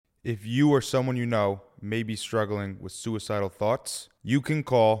If you or someone you know may be struggling with suicidal thoughts, you can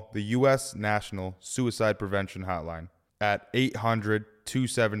call the U.S. National Suicide Prevention Hotline at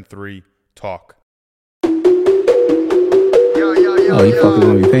 800-273-TALK. Oh, you fucking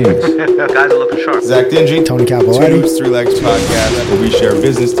know your things. Guys are looking sharp. Zach Dingy, Tony Two Capoletti. Dudes, Three Legs podcast, where we share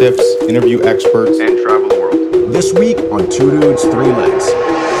business tips, interview experts, And travel the world. This week on Two Dudes, Three Legs.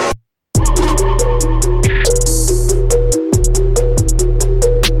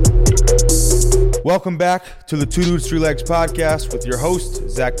 Welcome back to the Two Dudes, Three Legs podcast with your host,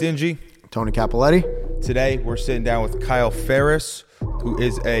 Zach Dingy. Tony Capoletti. Today, we're sitting down with Kyle Ferris, who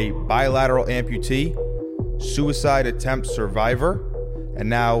is a bilateral amputee, suicide attempt survivor, and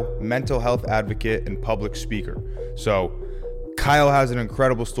now mental health advocate and public speaker. So Kyle has an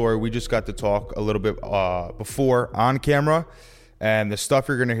incredible story. We just got to talk a little bit before on camera, and the stuff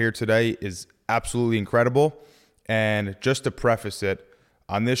you're going to hear today is absolutely incredible. And just to preface it,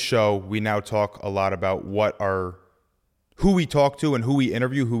 on this show, we now talk a lot about who we talk to and who we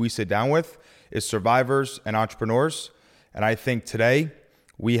interview, who we sit down with is survivors and entrepreneurs. And I think today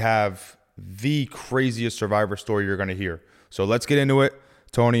we have the craziest survivor story you're going to hear. So let's get into it.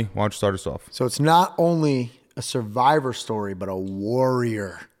 Tony, why don't you start us off? So it's not only a survivor story, but a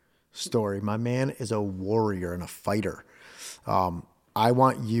warrior story. My man is a warrior and a fighter. I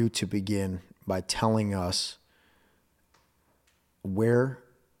want you to begin by telling us where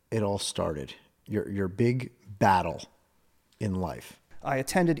it all started, your big battle in life. I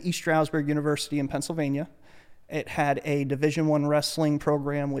attended East Stroudsburg University in Pennsylvania. It had a Division I wrestling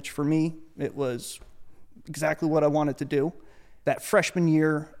program, which for me, it was exactly what I wanted to do. That freshman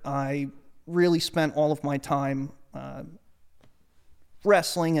year, I really spent all of my time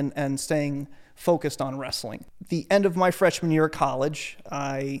wrestling and staying focused on wrestling. The end of my freshman year of college,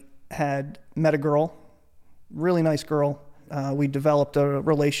 I had met a girl, really nice girl. We developed a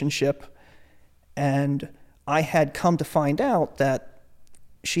relationship, and I had come to find out that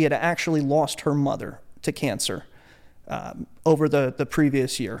she had actually lost her mother to cancer over the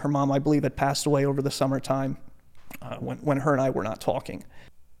previous year. Her mom, I believe, had passed away over the summertime when her and I were not talking.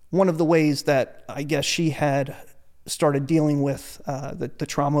 One of the ways that I guess she had started dealing with the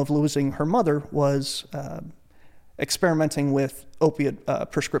trauma of losing her mother was experimenting with opiate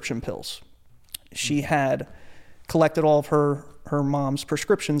prescription pills. She had collected all of her mom's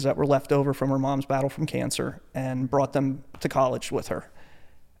prescriptions that were left over from her mom's battle from cancer and brought them to college with her.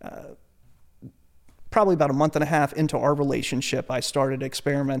 Probably about a month and a half into our relationship, I started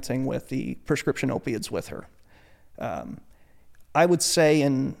experimenting with the prescription opiates with her. I would say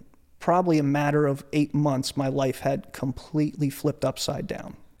in probably a matter of 8 months, my life had completely flipped upside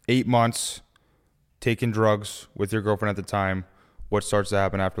down. 8 months taking drugs with your girlfriend at the time. What starts to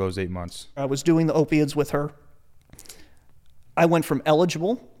happen after those 8 months? I was doing the opiates with her. I went from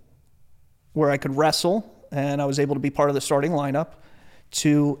eligible, where I could wrestle, and I was able to be part of the starting lineup,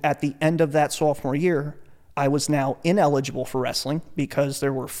 to at the end of that sophomore year, I was now ineligible for wrestling because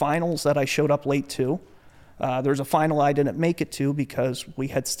there were finals that I showed up late to. There's a final I didn't make it to because we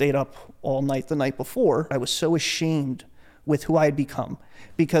had stayed up all night the night before. I was so ashamed with who I had become,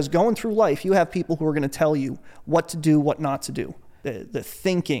 because going through life, you have people who are going to tell you what to do, what not to do. The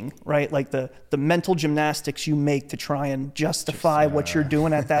thinking, right? Like the mental gymnastics you make to try and justify what you're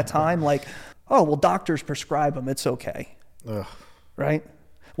doing at that time. Like, oh, well, doctors prescribe them. It's okay. Ugh. Right?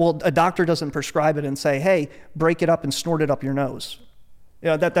 Well, a doctor doesn't prescribe it and say, hey, break it up and snort it up your nose. You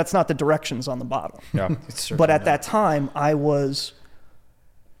know, that's not the directions on the bottle. Yeah. But at that time, I was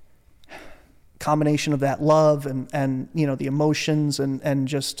combination of that love and you know, the emotions and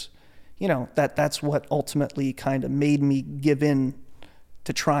just, you know, that's what ultimately kind of made me give in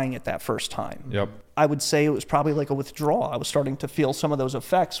to trying it that first time. Yep. I would say it was probably like a withdrawal. I was starting to feel some of those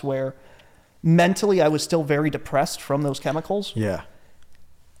effects where mentally I was still very depressed from those chemicals. Yeah.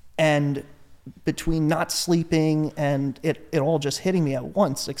 And between not sleeping and it all just hitting me at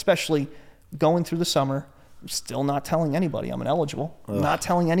once, especially going through the summer, still not telling anybody I'm ineligible, not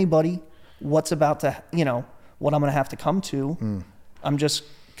telling anybody what's about to, you know, what I'm going to have to come to. I'm just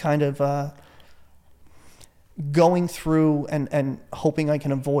kind of going through and hoping I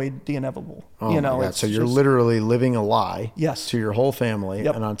can avoid the inevitable. Oh, you know, my God. So you're literally living a lie to your whole family.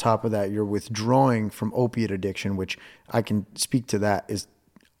 Yep. And on top of that, you're withdrawing from opiate addiction, which I can speak to that is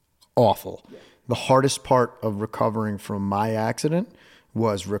awful. Yeah. The hardest part of recovering from my accident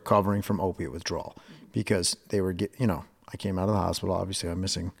was recovering from opiate withdrawal, because they were I came out of the hospital. Obviously I'm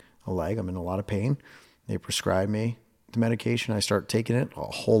missing a leg. I'm in a lot of pain. They prescribed me the medication. I start taking it a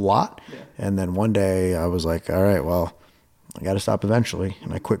whole lot. Yeah. And then one day I was like, all right, well, I got to stop eventually.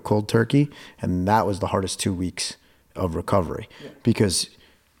 And I quit cold turkey. And that was the hardest 2 weeks of recovery, because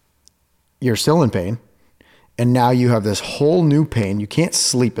you're still in pain. And now you have this whole new pain. You can't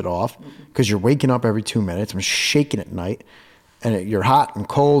sleep it off because you're waking up every 2 minutes. I'm shaking at night. And you're hot and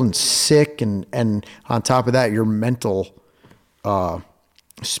cold and sick. And on top of that, your mental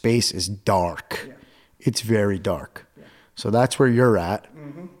space is dark. Yeah. It's very dark. Yeah. So that's where you're at.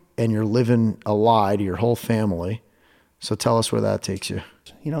 Mm-hmm. And you're living a lie to your whole family. So tell us where that takes you.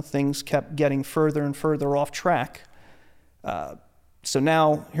 You know, things kept getting further and further off track. So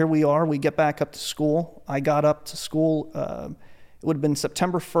now here we are. We get back up to school. I got up to school. It would have been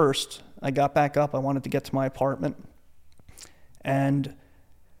September 1st. I got back up. I wanted to get to my apartment. And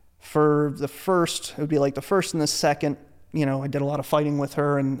for the first, it would be like the first and the second, you know, I did a lot of fighting with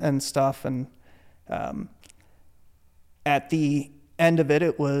her and stuff. And at the end of it,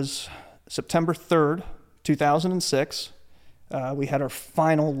 it was September 3rd, 2006. We had our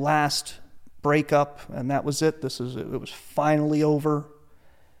final last breakup, and that was it. It was finally over.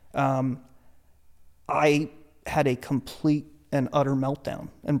 I had a complete and utter meltdown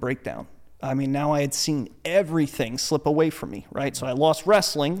and breakdown. I mean, now I had seen everything slip away from me, right? So I lost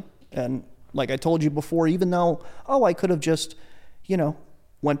wrestling, and like I told you before, even though, I could have just, you know,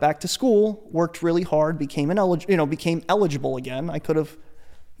 went back to school, worked really hard, became eligible again. I could have,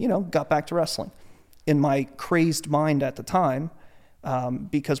 you know, got back to wrestling. In my crazed mind at the time,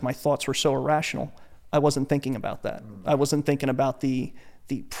 because my thoughts were so irrational, I wasn't thinking about that. I wasn't thinking about the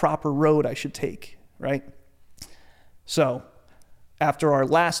proper road I should take, right? So after our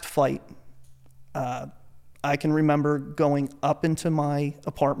last fight, I can remember going up into my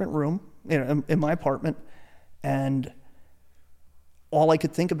apartment room, in my apartment, and all I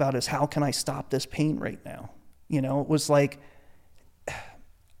could think about is, how can I stop this pain right now? You know, it was like,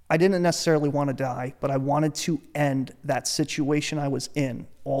 I didn't necessarily want to die, but I wanted to end that situation I was in,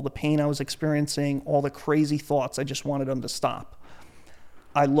 all the pain I was experiencing, all the crazy thoughts. I just wanted them to stop.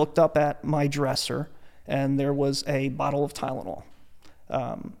 I looked up at my dresser, and there was a bottle of Tylenol.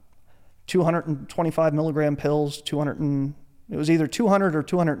 225 milligram pills, it was either 200 or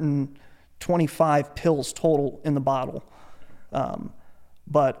 225 pills total in the bottle.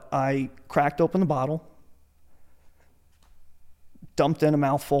 But I cracked open the bottle, dumped in a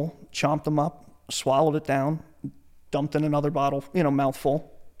mouthful, chomped them up, swallowed it down, dumped in another bottle,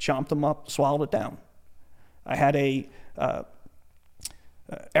 mouthful, chomped them up, swallowed it down. I had a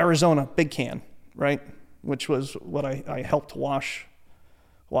Arizona big can, right, which was what I helped to wash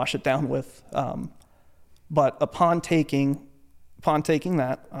it down with. But upon taking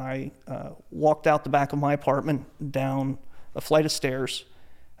that, I walked out the back of my apartment, down a flight of stairs,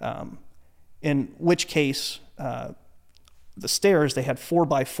 in which case the stairs, they had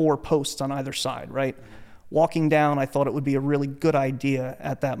 4x4 posts on either side, right? Mm-hmm. Walking down, I thought it would be a really good idea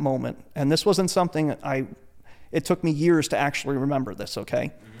at that moment. And this wasn't something it took me years to actually remember this, okay?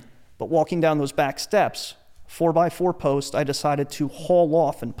 Mm-hmm. But walking down those back steps, 4x4 post, I decided to haul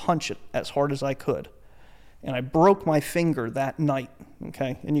off and punch it as hard as I could. And I broke my finger that night,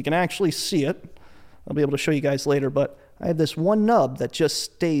 okay? And you can actually see it. I'll be able to show you guys later, but I have this one nub that just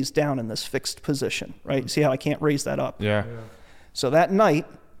stays down in this fixed position, right? See how I can't raise that up? Yeah. So that night,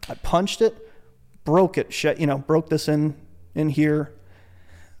 I punched it, broke it, broke this in here.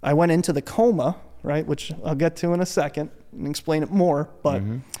 I went into the coma, right, which I'll get to in a second and explain it more, but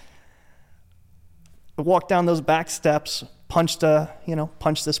I walked down those back steps, punched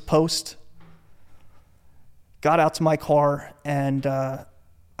this post, got out to my car, and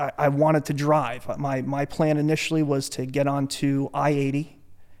I wanted to drive. My plan initially was to get onto I-80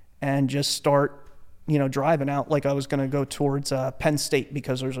 and just start, driving out like I was going to go towards Penn State,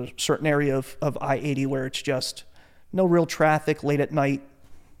 because there's a certain area of I-80 where it's just no real traffic late at night.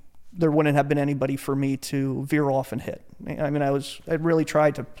 There wouldn't have been anybody for me to veer off and hit. I mean, I really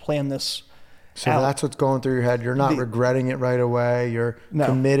tried to plan this out. That's what's going through your head. You're not regretting it right away. You're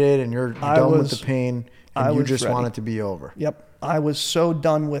committed, and you're done with the pain, and you just want it to be over. Yep. I was so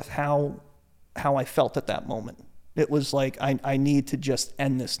done with how I felt at that moment. It was like, I need to just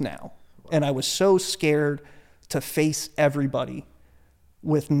end this now. And I was so scared to face everybody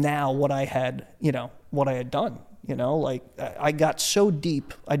with now what I had done. Like I got so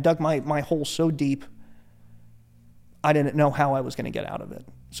deep, I dug my hole so deep, I didn't know how I was going to get out of it.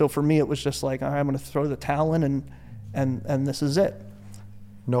 So for me, it was just like, all right, I'm going to throw the towel in and this is it.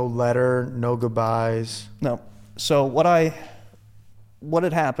 No letter, no goodbyes. No. So what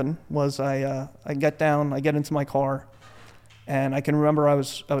had happened was I get into my car, and I can remember I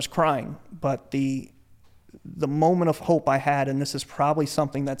was crying, but the moment of hope I had, and this is probably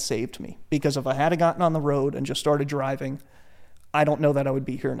something that saved me, because if I had gotten on the road and just started driving, I don't know that I would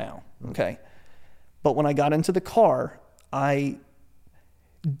be here now, okay? But when I got into the car,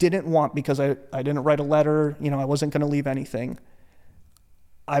 didn't want, because I didn't write a letter, I wasn't going to leave anything.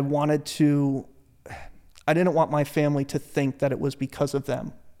 I didn't want my family to think that it was because of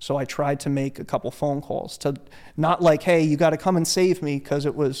them. So I tried to make a couple phone calls to not like, hey, you got to come and save me, because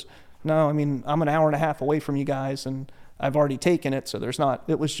it was, no, I mean, I'm an hour and a half away from you guys and I've already taken it. So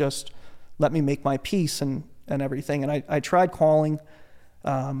it was just, let me make my peace and everything. And I tried calling.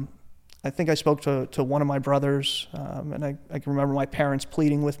 I think I spoke to one of my brothers, and I can remember my parents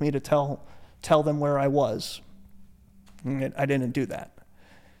pleading with me to tell them where I was. And I didn't do that.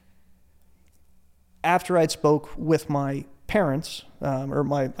 After I'd spoke with my parents,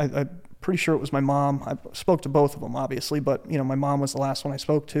 I'm pretty sure it was my mom. I spoke to both of them, obviously, but my mom was the last one I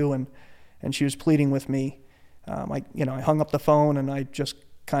spoke to, and she was pleading with me. I hung up the phone and I just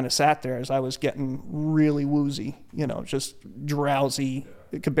kind of sat there as I was getting really woozy, just drowsy.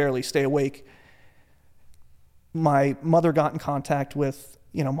 I could barely stay awake. My mother got in contact with,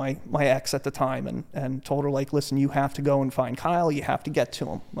 my ex at the time and told her, like, listen, you have to go and find Kyle. You have to get to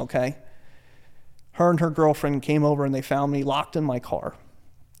him, okay? Her and her girlfriend came over and they found me locked in my car.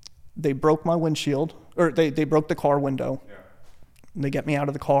 They broke my windshield, or they broke the car window. Yeah. They get me out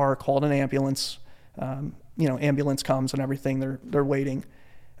of the car, called an ambulance. Ambulance comes and everything. They're waiting.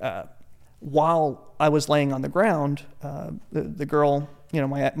 While I was laying on the ground, the girl,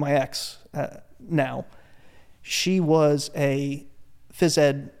 my ex now, she was a phys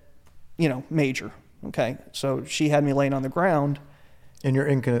ed, major. Okay, so she had me laying on the ground. And you're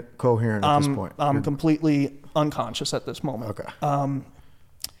incoherent at this point. I'm completely unconscious at this moment. Okay.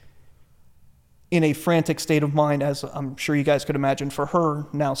 In a frantic state of mind, as I'm sure you guys could imagine for her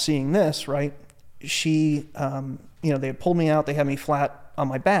now seeing this, right? She, they had pulled me out. They had me flat on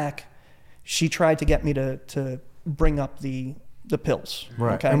my back. She tried to get me to bring up the pills.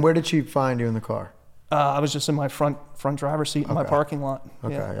 Right. Okay? And where did she find you in the car? I was just in my front driver's seat in my parking lot.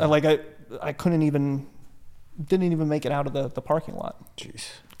 Okay. Yeah. Yeah. I didn't even make it out of the parking lot. Jeez.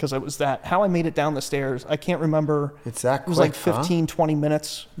 Because it was how I made it down the stairs. I can't remember. It's that quick, it was like 15, 20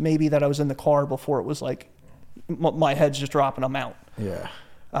 minutes maybe that I was in the car before it was like my head's just dropping, I'm out. Yeah.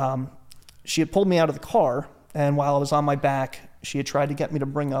 She had pulled me out of the car, and while I was on my back, she had tried to get me to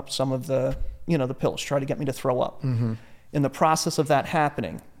bring up some of the pills, tried to get me to throw up. Mm-hmm. In the process of that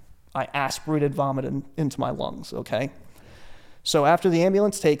happening, I aspirated vomit into my lungs, okay? So after the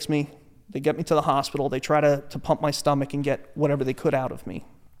ambulance takes me, they get me to the hospital. They try to pump my stomach and get whatever they could out of me.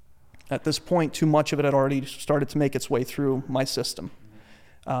 At this point, too much of it had already started to make its way through my system.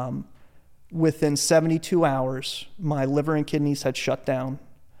 Within 72 hours, my liver and kidneys had shut down.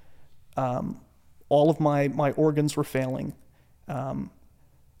 All of my organs were failing, and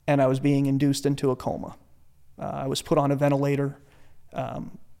I was being induced into a coma. I was put on a ventilator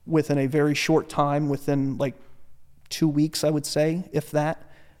within a very short time, within like 2 weeks, I would say, if that.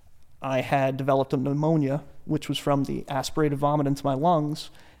 I had developed a pneumonia, which was from the aspirated vomit into my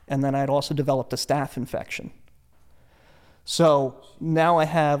lungs, and then I had also developed a staph infection. So now I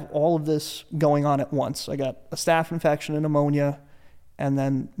have all of this going on at once. I got a staph infection and pneumonia, and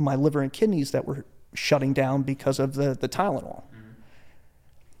then my liver and kidneys that were shutting down because of the Tylenol. Mm-hmm.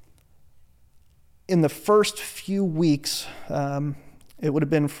 In the first few weeks, it would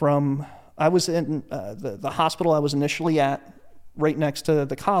have been I was in the hospital I was initially at, right next to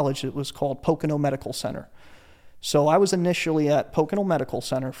the college. It was called Pocono Medical Center. So I was initially at Pocono Medical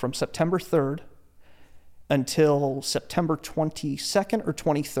Center from September 3rd until September 22nd or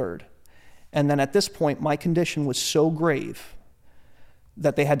 23rd. And then at this point, my condition was so grave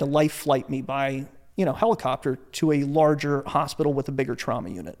that they had to life flight me by, helicopter to a larger hospital with a bigger trauma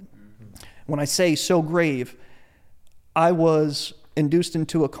unit. Mm-hmm. When I say so grave, I was induced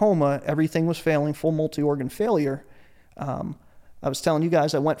into a coma. Everything was failing, full multi-organ failure. I was telling you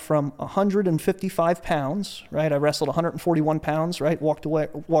guys, I went from 155 pounds, right? I wrestled 141 pounds, right? Walked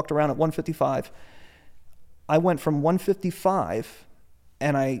around at 155. I went from 155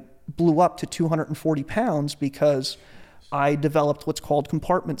 and I blew up to 240 pounds because I developed what's called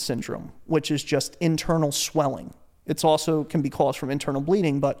compartment syndrome, which is just internal swelling. It's also can be caused from internal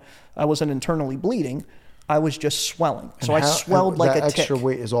bleeding, but I wasn't internally bleeding. I was just swelling. So I swelled like a tick. That extra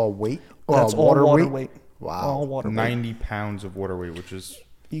weight is all weight? That's all water weight. Wow. All water weight. 90 pounds of water weight, which is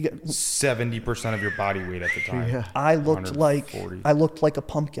 70% of your body weight at the time. Yeah. I looked like a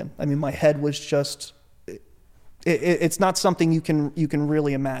pumpkin. I mean, my head was just, it's not something you can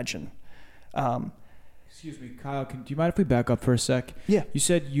really imagine. Excuse me, Kyle, do you mind if we back up for a sec? Yeah. You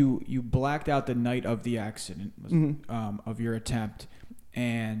said you blacked out the night of the accident, of your attempt,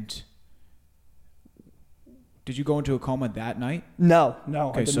 and did you go into a coma that night? No.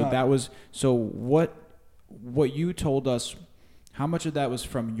 Okay, I did so not. that was, what you told us How much of that was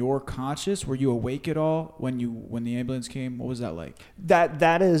from your conscious? Were you awake at all when the ambulance came? What was that like?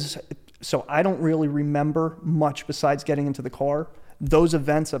 That is, so I don't really remember much besides getting into the car. Those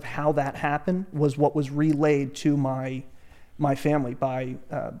events of how that happened was what was relayed to my family by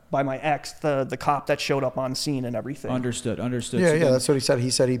my ex, the cop that showed up on scene and everything. Understood. Yeah, So yeah, then- that's what he said. He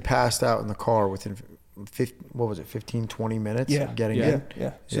said he passed out in the car within 15, 20 minutes of getting in?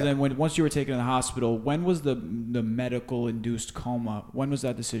 Yeah. So then once you were taken to the hospital, when was the medical induced coma? When was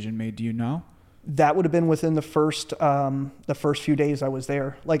that decision made? Do you know? That would have been within the first few days I was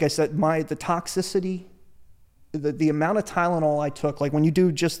there. Like I said, the toxicity, the amount of Tylenol I took, like when you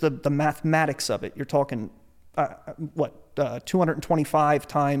do just the mathematics of it, you're talking 225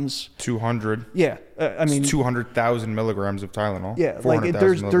 times 200. Yeah, I mean 200,000 milligrams of Tylenol. Yeah, like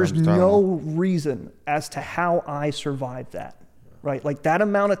there's no reason as to how I survived that. Right, like that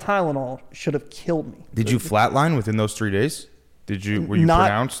amount of Tylenol should have killed me. Did you flatline within those 3 days? Were you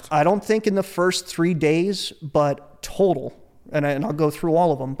pronounced? I don't think in the first 3 days, but total, and I'll go through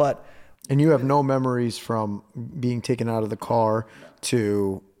all of them. And you have no memories from being taken out of the car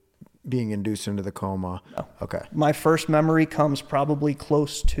to being induced into the coma? No. Okay. My first memory comes probably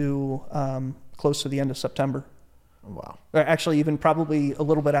close to the end of September. Wow. Or actually, even probably a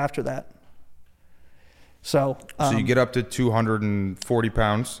little bit after that. So you get up to 240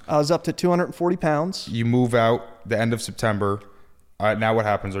 pounds. I was up to 240 pounds. You move out the end of September. Now what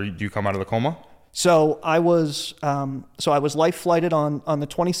happens? Do you come out of the coma? So I was life flighted on the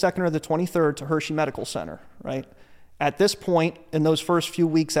 22nd or the 23rd to Hershey Medical Center, right? At this point, in those first few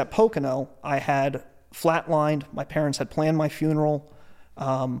weeks at Pocono, I had flatlined. My parents had planned my funeral.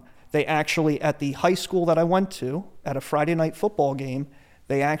 They actually, at the high school that I went to, at a Friday night football game,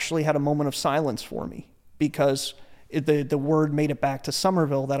 they actually had a moment of silence for me because the word made it back to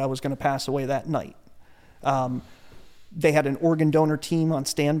Somerville that I was going to pass away that night. They had an organ donor team on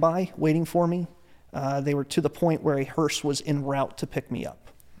standby waiting for me. They were to the point where a hearse was en route to pick me up.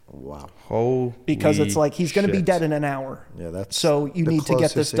 Wow. Holy because it's like he's going to be dead in an hour. Yeah, that's so you need to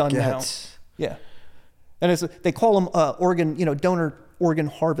get this done now. Yeah, and they call them donor organ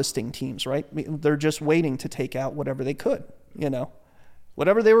harvesting teams, right? I mean, they're just waiting to take out whatever they could,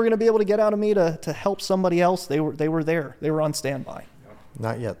 whatever they were going to be able to get out of me to help somebody else. They were there. They were on standby.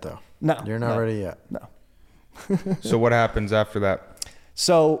 Not yet, though. No, you're not ready yet. No. So what happens after that?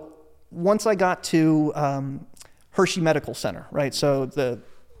 So once I got to Hershey Medical Center, right? So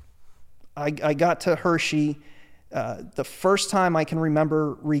I got to Hershey the first time I can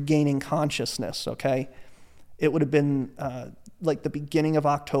remember regaining consciousness, okay? It would have been like the beginning of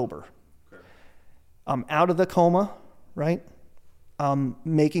October. Okay. I'm out of the coma, right? I'm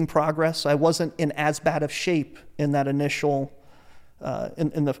making progress. I wasn't in as bad of shape in that initial,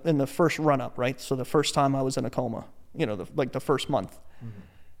 in the first run-up, right? So the first time I was in a coma, the first month. Mm-hmm.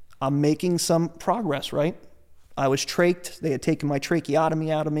 I'm making some progress, right? I was trached. They had taken my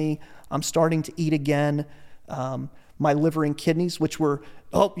tracheotomy out of me. I'm starting to eat again. My liver and kidneys, which were,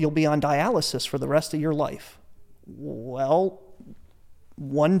 you'll be on dialysis for the rest of your life. Well,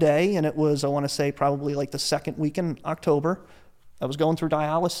 one day, and it was, I want to say probably like the second week in October, I was going through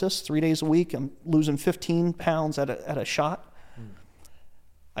dialysis 3 days a week. I'm losing 15 pounds at a shot.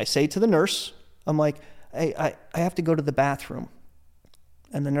 I say to the nurse, I'm like, hey, I have to go to the bathroom.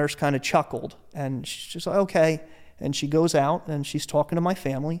 And the nurse kind of chuckled, and she's like, okay. And she goes out, and she's talking to my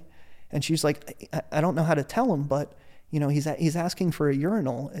family, and she's like, I don't know how to tell him, but he's asking for a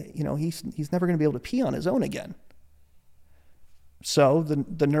urinal. He's never going to be able to pee on his own again. So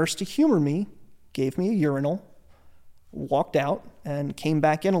the nurse, to humor me, gave me a urinal, walked out, and came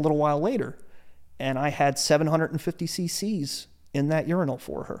back in a little while later, and I had 750 cc's in that urinal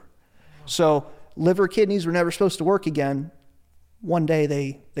for her. So liver, kidneys were never supposed to work again. One day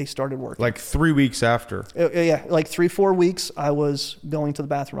they started working. Like 3 weeks after. Yeah, like 3-4 weeks I was going to the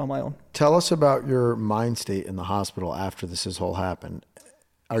bathroom on my own. Tell us about your mind state in the hospital after this has all happened.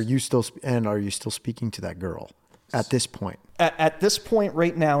 Are you still speaking to that girl at this point? At this point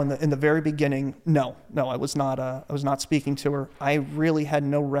right now in the very beginning, no, I was not speaking to her. I really had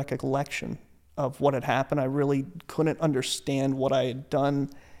no recollection of what had happened. I really couldn't understand what I had done,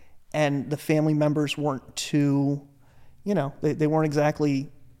 and the family members weren't too, they weren't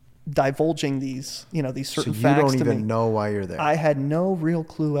exactly divulging these certain facts to me. So you don't even know why you're there? I had no real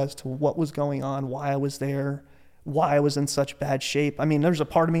clue as to what was going on, why I was there, why I was in such bad shape. I mean, there's a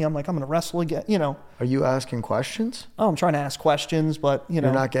part of me, I'm like, I'm going to wrestle again, Are you asking questions? Oh, I'm trying to ask questions, but, You're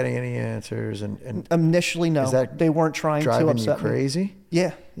not getting any answers. And initially, no. Is that they weren't trying to upset driving you crazy?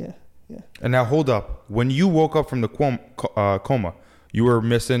 Me. Yeah. And now hold up. When you woke up from the coma, you were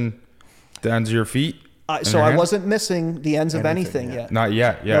missing the ends of your feet? So your I hand? wasn't missing the ends of anything yet. Not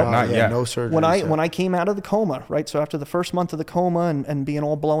yet. Yeah, not yet. No surgery. When I came out of the coma, right? So after the first month of the coma and being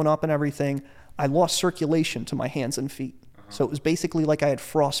all blown up and everything, I lost circulation to my hands and feet. So it was basically like I had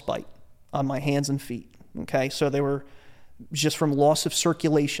frostbite on my hands and feet. Okay, so they were just from loss of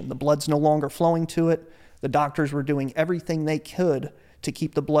circulation. The blood's no longer flowing to it. The doctors were doing everything they could to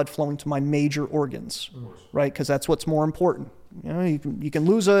keep the blood flowing to my major organs, right? Because that's what's more important. You know, you can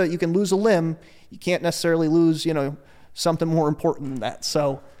lose a limb. You can't necessarily lose, something more important than that.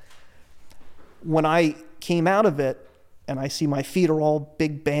 So when I came out of it, and I see my feet are all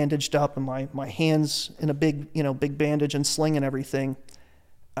big bandaged up, and my hands in a big bandage and sling and everything,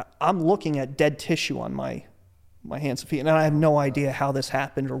 I'm looking at dead tissue on my hands and feet, and I have no idea how this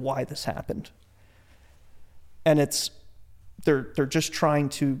happened or why this happened. And they're just trying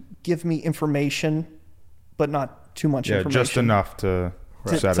to give me information, but not too much information. Yeah, just enough to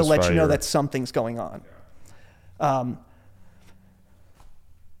satisfy let you know that something's going on.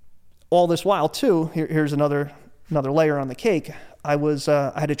 All this while, too, here's another layer on the cake. I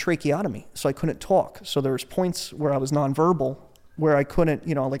had a tracheotomy, so I couldn't talk. So there was points where I was nonverbal, where I couldn't,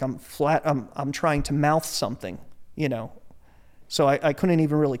 like I'm flat. I'm trying to mouth something, So I couldn't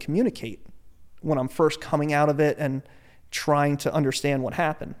even really communicate when I'm first coming out of it and trying to understand what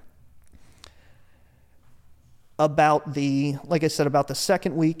happened. About the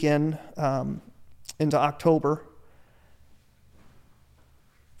second week into October,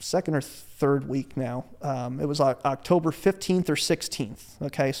 second or third week now, it was October 15th or 16th.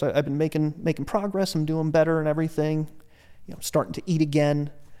 Okay, so I've been making progress. I'm doing better and everything. Starting to eat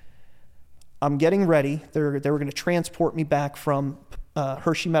again. I'm getting ready. They were going to transport me back from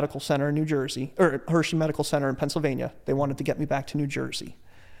Hershey Medical Center in New Jersey, or Hershey Medical Center in Pennsylvania. They wanted to get me back to New Jersey.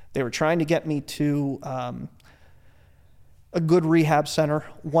 They were trying to get me to a good rehab center.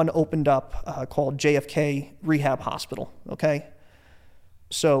 One opened up called JFK Rehab Hospital. Okay,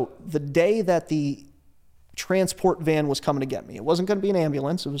 so the day that the transport van was coming to get me, it wasn't going to be an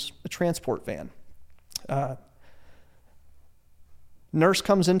ambulance. It was a transport van. Nurse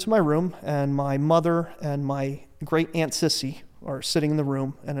comes into my room, and my mother and my great aunt Sissy are sitting in the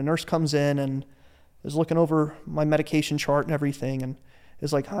room, and a nurse comes in and is looking over my medication chart and everything, and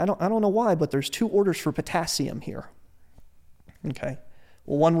is like, I don't know why, but there's 2 orders for potassium here. Okay.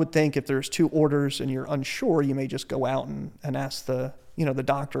 Well, one would think if there's 2 orders and you're unsure, you may just go out and ask the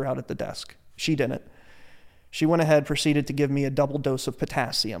doctor out at the desk. She didn't. She went ahead, proceeded to give me a double dose of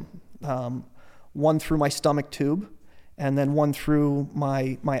potassium, one through my stomach tube, and then one through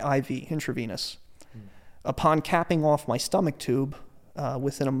my IV, intravenous. Upon capping off my stomach tube,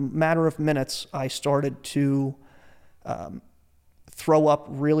 within a matter of minutes, I started to throw up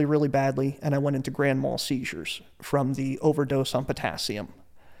really, really badly, and I went into grand mal seizures from the overdose on potassium.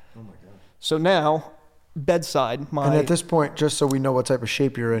 Oh my God. So now, bedside, And at this point, just so we know what type of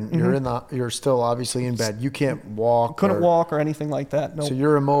shape you're in, you're still obviously in bed. You can't walk. Couldn't walk or anything like that. Nope. So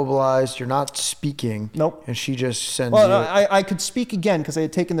you're immobilized. You're not speaking. Nope. And she just sends Well, you. I could speak again because I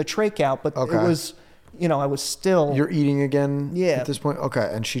had taken the trach out, but Okay. it was, I was still. You're eating again. Yeah. At this point, okay.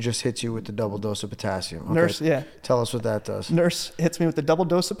 And she just hits you with the double dose of potassium. Okay. Nurse, yeah. Tell us what that does. Nurse hits me with the double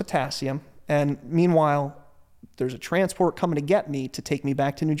dose of potassium, and meanwhile, there's a transport coming to get me to take me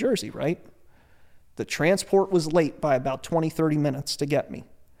back to New Jersey, right? The transport was late by about 20, 30 minutes to get me.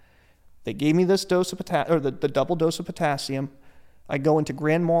 They gave me this dose of the double dose of potassium. I go into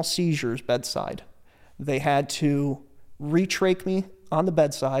grand mal seizures bedside. They had to retrach me on the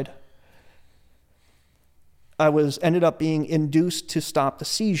bedside. I ended up being induced to stop the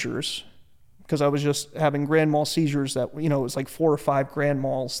seizures because I was just having grand mal seizures that, it was like 4 or 5 grand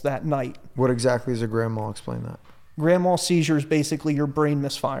mals that night. What exactly is a grand mal? Explain that. Grand mal seizure is basically your brain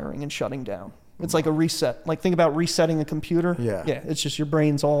misfiring and shutting down. It's like a reset. Like think about resetting a computer. Yeah. Yeah. It's just your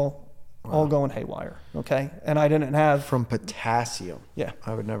brain's all going haywire. Okay. And I didn't have From potassium. Yeah.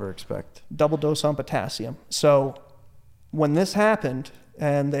 I would never expect. Double dose on potassium. So when this happened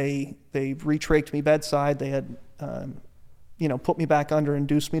and they retrached me bedside, they had, put me back under,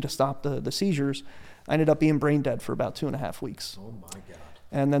 induced me to stop the seizures. I ended up being brain dead for about 2.5 weeks. Oh my God.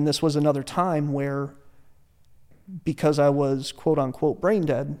 And then this was another time where, because I was quote unquote brain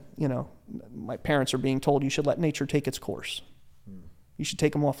dead, my parents are being told you should let nature take its course. You should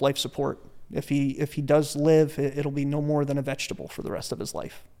take him off life support. If he does live, it'll be no more than a vegetable for the rest of his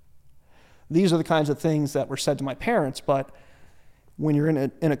life. These are the kinds of things that were said to my parents, but when you're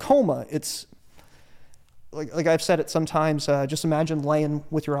in a coma, it's like I've said it sometimes, just imagine laying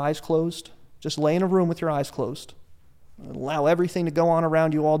with your eyes closed. Just lay in a room with your eyes closed. Allow everything to go on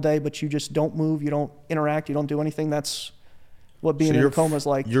around you all day, but you just don't move, you don't interact, you don't do anything. That's what being in a coma is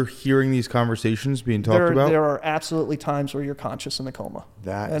like. You're hearing these conversations being talked about? There are absolutely times where you're conscious in the coma.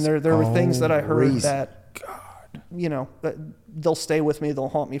 That there were things that I heard crazy. that, that they'll stay with me, they'll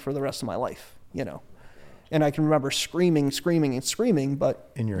haunt me for the rest of my life, And I can remember screaming,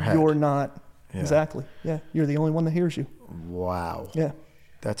 but in your head. You're not. Yeah. Exactly. Yeah. You're the only one that hears you. Wow. Yeah.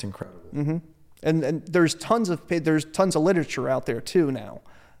 That's incredible. Mm-hmm. And there's tons of literature out there too now,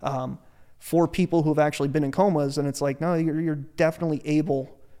 for people who've actually been in comas, and it's like, no, you're definitely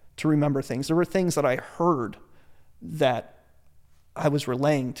able to remember things. There were things that I heard that I was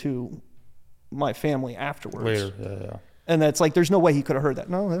relaying to my family afterwards. Later, yeah. And that's like, there's no way he could have heard that.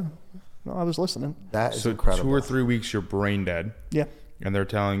 No, I was listening. That is incredible. 2 or 3 weeks, you're brain dead. Yeah. And they're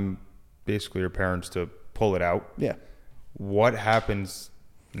telling basically your parents to pull it out. Yeah. What happens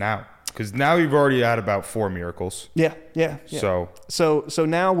now? Because now you've already had about 4 miracles. Yeah. So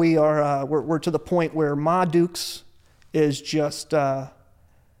now we are we're to the point where Ma Dukes is just not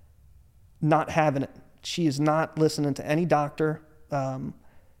having it. She is not listening to any doctor.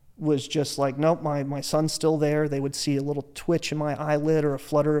 Was just like, nope, my son's still there. They would see a little twitch in my eyelid or a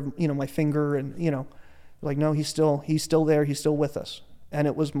flutter of my finger, and like, no, he's still there. He's still with us. And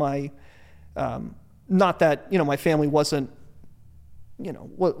it was my not that my family wasn't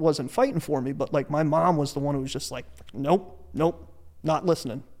fighting for me, but like my mom was the one who was just like, nope, not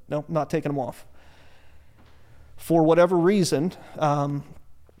listening. Nope, not taking him off. For whatever reason,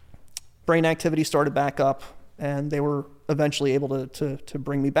 brain activity started back up, and they were eventually able to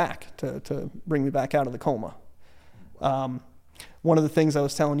bring me back, to bring me back out of the coma. One of the things I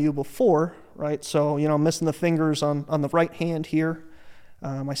was telling you before, right? So, I'm missing the fingers on the right hand here.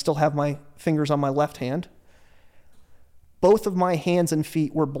 I still have my fingers on my left hand. Both of my hands and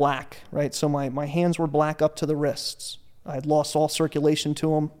feet were black, right? So my hands were black up to the wrists. I had lost all circulation to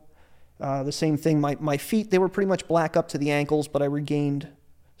them. The same thing, my feet, they were pretty much black up to the ankles, but I regained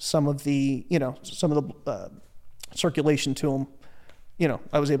some of the circulation to them.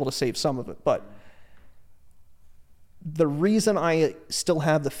 I was able to save some of it. But the reason I still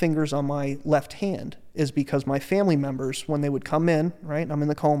have the fingers on my left hand is because my family members, when they would come in, right, I'm in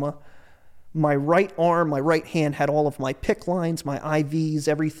the coma, my right arm, my right hand had all of my PICC lines, my IVs,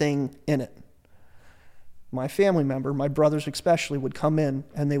 everything in it. My family member, my brothers especially, would come in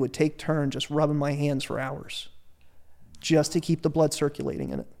and they would take turns just rubbing my hands for hours just to keep the blood circulating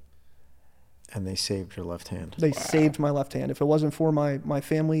in it. And they saved your left hand. They saved my left hand. If it wasn't for my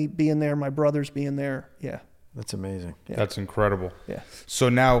family being there, my brothers being there, yeah. That's amazing. Yeah. That's incredible. Yeah. So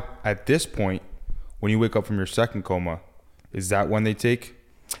now, at this point, when you wake up from your second coma, is that when they take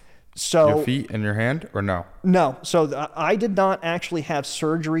your feet and your hand, or no? No. So I did not actually have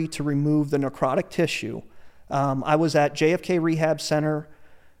surgery to remove the necrotic tissue. I was at JFK Rehab Center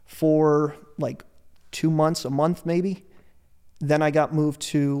for like 2 months, a month maybe. Then I got moved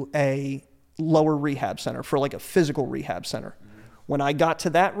to a lower rehab center for like a physical rehab center. When I got to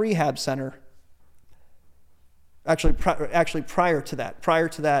that rehab center, actually prior to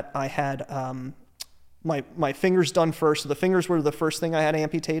that, I had my fingers done first. So the fingers were the first thing I had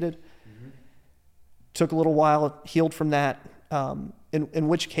amputated. Took a little while, healed from that. In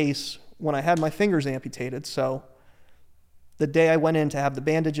which case, when I had my fingers amputated, so the day I went in to have the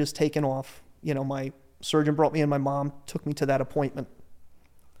bandages taken off, my surgeon brought me in. My mom took me to that appointment.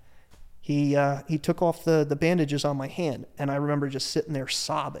 He took off the bandages on my hand, and I remember just sitting there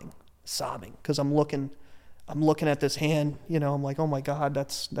sobbing, because I'm looking at this hand. I'm like, oh my God,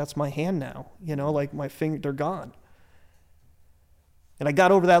 that's my hand now. Like my finger, they're gone. And I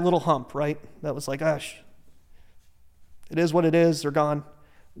got over that little hump, right? That was like, gosh, it is what it is. They're gone.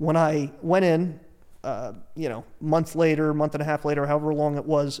 When I went in, month and a half later, however long it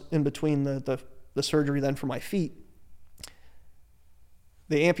was in between the surgery then for my feet,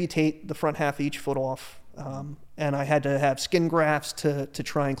 they amputate the front half of each foot off. And I had to have skin grafts to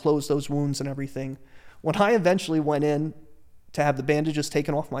try and close those wounds and everything. When I eventually went in to have the bandages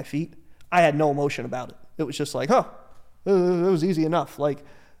taken off my feet, I had no emotion about it. It was just like, it was easy enough. Like,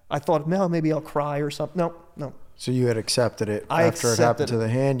 I thought, no, maybe I'll cry or something. No. So you had accepted it after it happened to the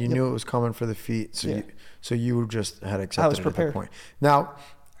hand. You knew it was coming for the feet. So you just had accepted it. I was prepared. At that point. Now,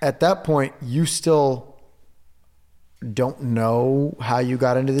 at that point, you still don't know how you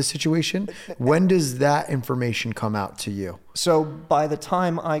got into this situation. When does that information come out to you? So by the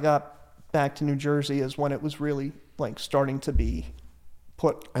time I got back to New Jersey is when it was really like starting to be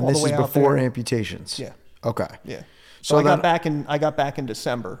put and all the this way is out before there. amputations. Yeah. Okay. Yeah. So I got back in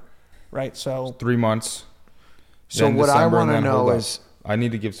December, right? So 3 months. So what I want to know is I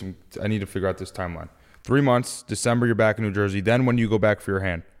need to figure out this timeline. 3 months, December, you're back in New Jersey. Then when do you go back for your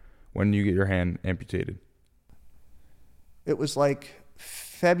hand? When do you get your hand amputated? It was like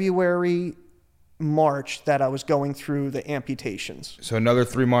February, March that I was going through the amputations. So another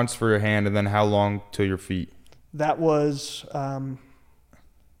 3 months for your hand, and then how long till your feet? That was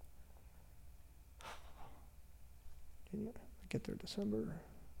get there December. It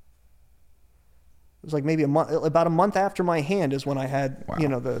was like maybe about a month after my hand is when I had,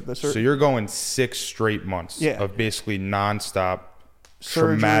 Wow. the So you're going 6 straight months of basically nonstop, surgeries,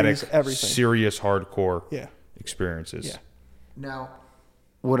 traumatic, everything. serious, hardcore Yeah. experiences. Yeah. Now,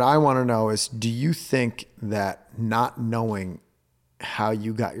 what I want to know is, do you think that not knowing how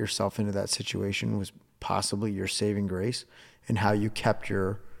you got yourself into that situation was possibly your saving grace, and how you kept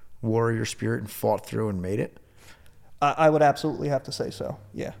your warrior spirit and fought through and made it? I would absolutely have to say so.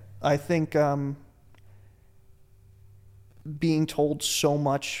 Yeah. I think being told so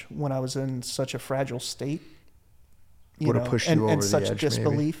much when I was in such a fragile state, Would have pushed you over and the such edge,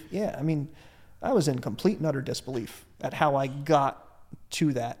 disbelief. maybe. Yeah. I mean, I was in complete and utter disbelief at how I got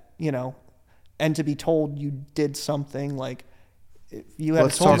to that, and to be told you did something like, if you had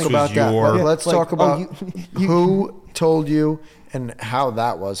Let's told talk me about that. your- Let's like, talk about you- who told you and how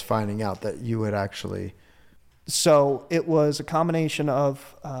that was, finding out that you had actually. So it was a combination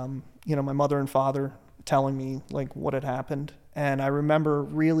of, my mother and father telling me like what had happened. And I remember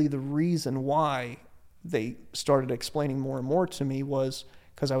really the reason why they started explaining more and more to me was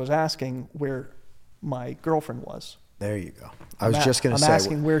because I was asking where my girlfriend was. There you go. I was just going to say. I'm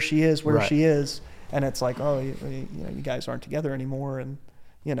asking where she is, Right. she is. And it's like, oh, you guys aren't together anymore. And,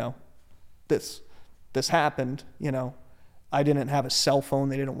 this happened, I didn't have a cell phone.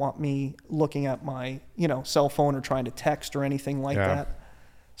 They didn't want me looking at my, cell phone or trying to text or anything like that.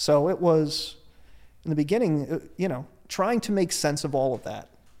 So it was, in the beginning, trying to make sense of all of that.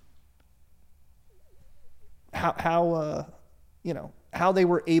 How they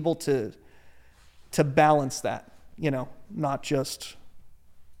were able to balance that, not just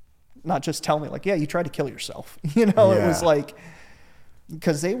tell me like, yeah, you tried to kill yourself. It was like,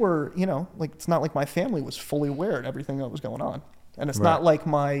 because they were, like, it's not like my family was fully aware of everything that was going on. And it's not like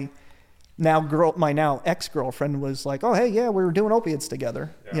my now ex-girlfriend was like, oh, hey, yeah, we were doing opiates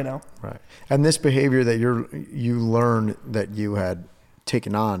together, Right. And this behavior that you learned that you had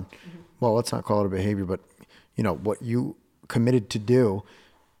taken on, well, let's not call it a behavior, but what you committed to do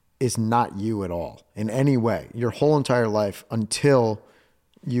is not you at all in any way, your whole entire life, until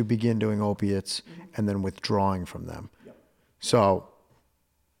you begin doing opiates and then withdrawing from them. Yep. So,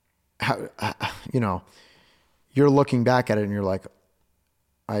 how, you're looking back at it and you're like,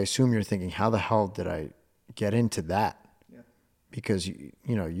 I assume you're thinking, how the hell did I get into that? Yeah. Because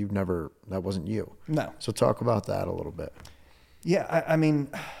you've never, that wasn't you. No. So talk about that a little bit. Yeah. I mean,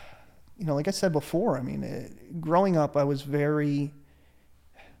 like I said before, growing up, I was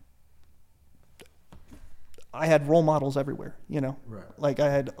I had role models everywhere, Right. Like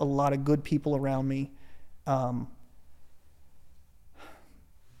I had a lot of good people around me.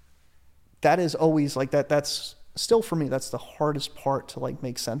 That is always like that. That's still for me, that's the hardest part to like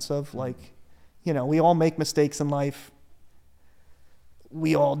make sense of. Like, we all make mistakes in life.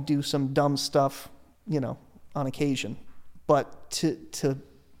 We all do some dumb stuff, on occasion, but to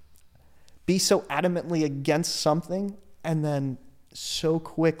be so adamantly against something and then so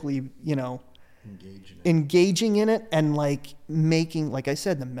quickly, engaging in it and like making, like I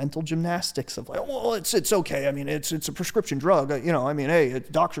said, the mental gymnastics of like, well, it's okay. It's a prescription drug. Hey,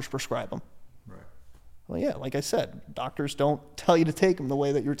 doctors prescribe them. Right. Well, yeah, like I said, doctors don't tell you to take them the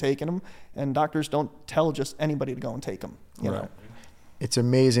way that you're taking them, and doctors don't tell just anybody to go and take them. You know. It's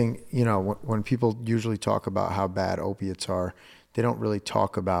amazing, when people usually talk about how bad opiates are, they don't really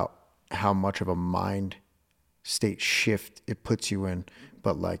talk about how much of a mind state shift it puts you in.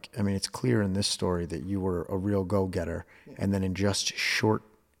 But it's clear in this story that you were a real go-getter. And then in just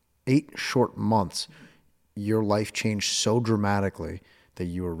 8 short months, your life changed so dramatically that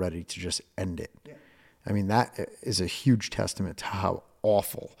you were ready to just end it. Yeah. That is a huge testament to how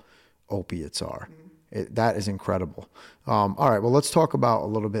awful opiates are. Mm-hmm. That is incredible. All right, well, let's talk about a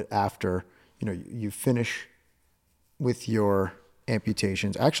little bit after, you finish with your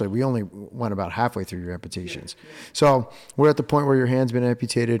amputations. Actually, we only went about halfway through your amputations. Yeah. So we're at the point where your hand's been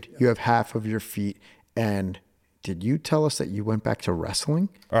amputated. You have half of your feet. And did you tell us that you went back to wrestling?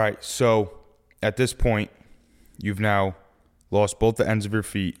 All right. So at this point, you've now lost both the ends of your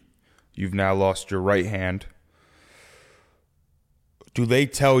feet. You've now lost your right hand. Do they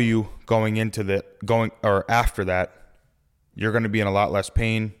tell you after that, you're going to be in a lot less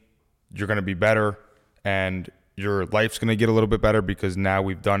pain, you're going to be better, and your life's going to get a little bit better because now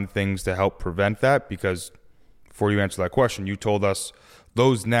we've done things to help prevent that? Because before you answer that question, you told us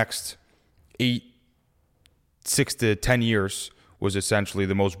those next 8 6 to 10 years was essentially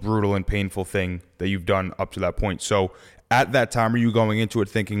the most brutal and painful thing that you've done up to that point. So at that time, are you going into it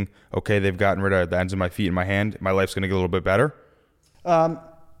thinking, okay, they've gotten rid of the ends of my feet and my hand, my life's going to get a little bit better?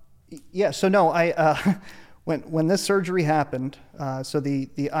 Yeah. So no, when this surgery happened, so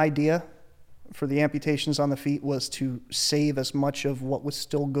the idea for the amputations on the feet was to save as much of what was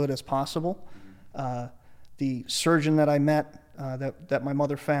still good as possible. The surgeon that I met, that my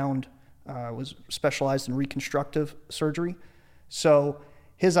mother found, was specialized in reconstructive surgery. So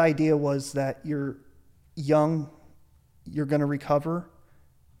his idea was that you're young, you're going to recover.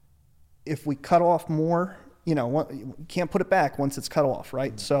 If we cut off more, you can't put it back once it's cut off,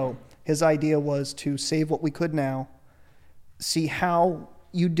 right? So his idea was to save what we could now, see how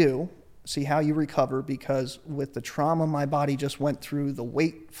you do, see how you recover, because with the trauma my body just went through, the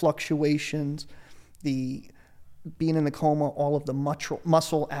weight fluctuations, the being in the coma, all of the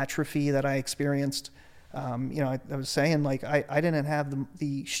muscle atrophy that I experienced, I was saying, like, I didn't have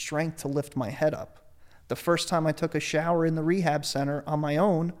the strength to lift my head up. The first time I took a shower in the rehab center on my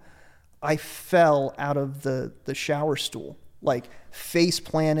own, I fell out of the shower stool, like face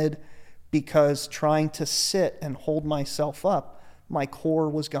planted, because trying to sit and hold myself up, my core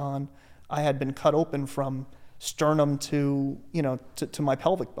was gone. I had been cut open from sternum to my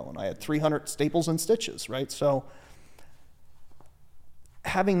pelvic bone. I had 300 staples and stitches, right? So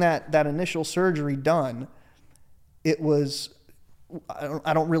having that initial surgery done, it was,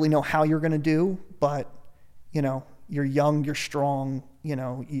 I don't really know how you're going to do, but you're young, you're strong,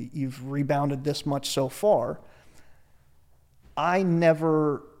 you've rebounded this much so far. I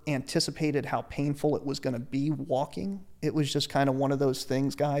never anticipated how painful it was going to be walking. It was just kind of one of those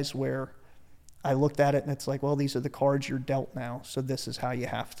things, guys, where I looked at it and it's like, well, these are the cards you're dealt now. So this is how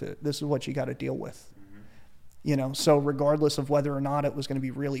this is what you got to deal with. So regardless of whether or not it was going to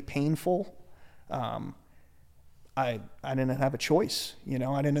be really painful, I didn't have a choice.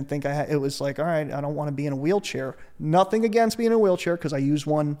 I didn't think it was like, all right, I don't want to be in a wheelchair. Nothing against being in a wheelchair, because I use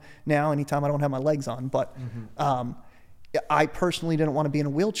one now anytime I don't have my legs on. But I personally didn't want to be in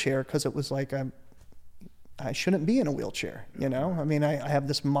a wheelchair, because it was like, I shouldn't be in a wheelchair. I mean, I have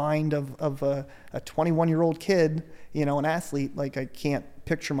this mind of a 21-year-old kid, an athlete. Like, I can't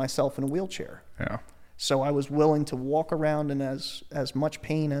picture myself in a wheelchair. Yeah. So I was willing to walk around in as much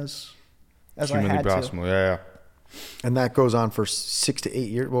pain as I had possible. to. Yeah. And that goes on for 6 to 8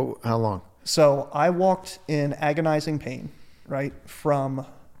 years. Well, how long? So I walked in agonizing pain, right?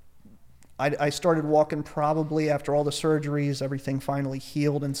 I started walking probably after all the surgeries, everything finally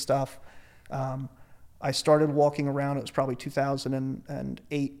healed and stuff. I started walking around. It was probably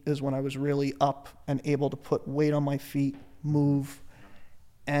 2008 is when I was really up and able to put weight on my feet, move,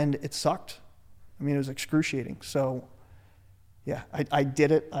 and it sucked. I mean, it was excruciating. So yeah, I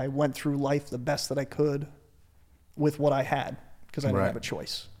did it. I went through life the best that I could with what I had, because I didn't have a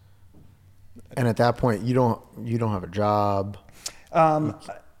choice. And at that point, you don't have a job.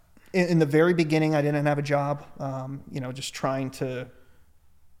 In the very beginning, I didn't have a job. Just trying to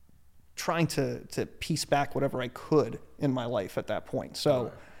piece back whatever I could in my life at that point.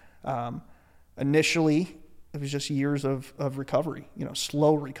 So initially, it was just years of recovery,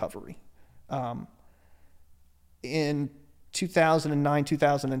 slow recovery. In 2009,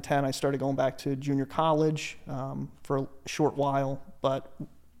 2010, I started going back to junior college for a short while. But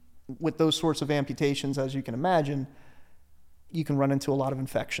with those sorts of amputations, as you can imagine, you can run into a lot of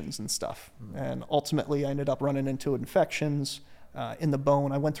infections and stuff. And ultimately, I ended up running into infections in the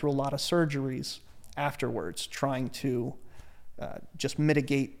bone. I went through a lot of surgeries afterwards, trying to just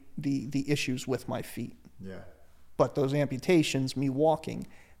mitigate the issues with my feet. Yeah. But those amputations, me walking,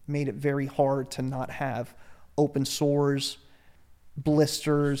 made it very hard to not have open sores,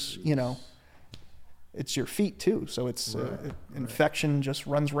 blisters. It's your feet too, so it's infection just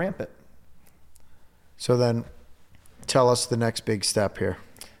runs rampant. So then tell us the next big step here.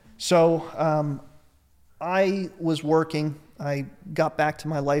 So I was working. I got back to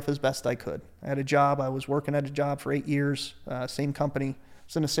my life as best I could. I had a job. I was working at a job for 8 years, same company. I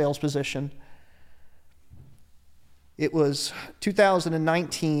was in a sales position. It was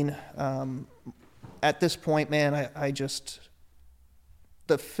 2019. At this point, man,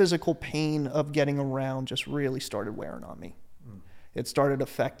 the physical pain of getting around just really started wearing on me. It started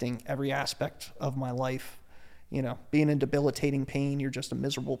affecting every aspect of my life. Being in debilitating pain, you're just a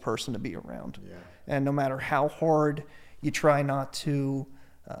miserable person to be around. Yeah. And no matter how hard you try not to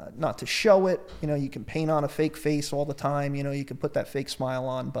show it, you can paint on a fake face all the time. You can put that fake smile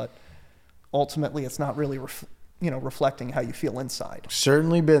on, but ultimately it's not really reflecting how you feel inside.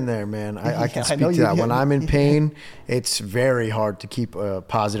 Certainly been there, man. I can I speak know to you- that. When yeah. I'm in pain, it's very hard to keep a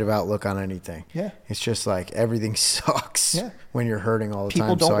positive outlook on anything. Yeah. It's just like everything sucks Yeah. when you're hurting all the People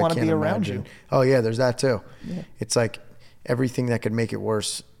time. don't so I wanna can't be around imagine. you. Oh yeah, there's that too. Yeah. It's like everything that could make it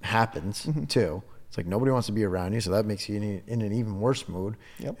worse happens too. It's like nobody wants to be around you, so that makes you in an even worse mood.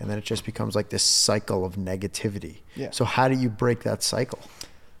 Yep. And then it just becomes like this cycle of negativity. Yeah. So how do you break that cycle?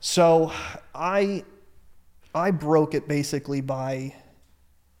 So I broke it basically by,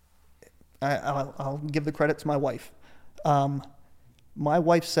 I'll give the credit to my wife. My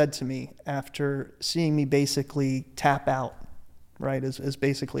wife said to me after seeing me basically tap out, right, is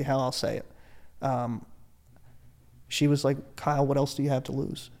basically how I'll say it. She was like, Kyle, what else do you have to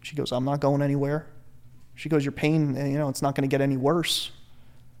lose? She goes, I'm not going anywhere. She goes, your pain, it's not going to get any worse.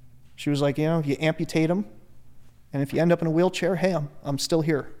 She was like, if you amputate them, and if you end up in a wheelchair, hey, I'm still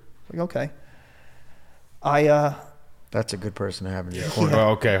here. Like, okay. That's a good person to have in your corner. Well,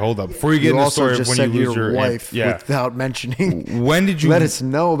 okay, hold up. Before you get You into the also story of just when said you lose your your wife yeah. without mentioning. When did you Let us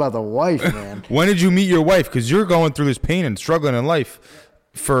know about the wife, man. When did you meet your wife? Because you're going through this pain and struggling in life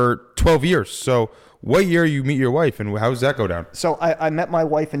for 12 years. So what year you meet your wife, and how does that go down? So I met my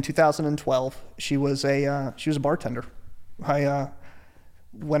wife in 2012. She was a bartender. I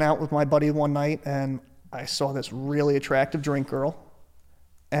went out with my buddy one night, and I saw this really attractive drink girl,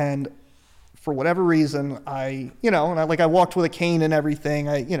 and for whatever reason, I walked with a cane and everything.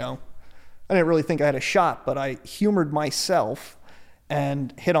 I didn't really think I had a shot, but I humored myself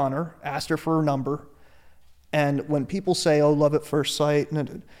and hit on her, asked her for her number. And when people say, "Oh, love at first sight,"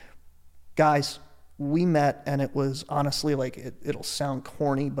 guys, we met, and it was honestly like it'll sound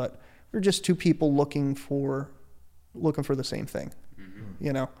corny, but we're just two people looking for the same thing.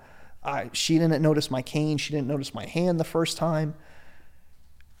 She didn't notice my cane. She didn't notice my hand the first time.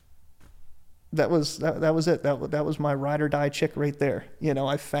 That was it. That was my ride or die chick right there.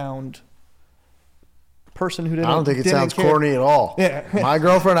 I found a person who didn't. I don't think it didn't sounds care. corny at all. Yeah. My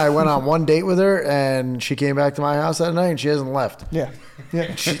girlfriend, I went on one date with her, and she came back to my house that night, and she hasn't left. Yeah.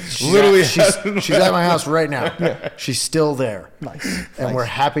 Literally, She's at my house right now. She's still there. Nice. And Nice. we're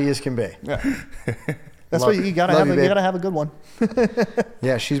happy as can be. That's what Love- you gotta love have. you, You babe. gotta have a good one.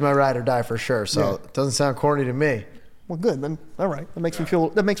 Yeah, she's my ride or die for sure. So Yeah. it doesn't sound corny to me. Well, good. Then all right. That makes me feel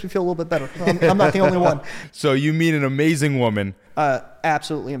a little bit better. I'm not the only one. So you meet an amazing woman,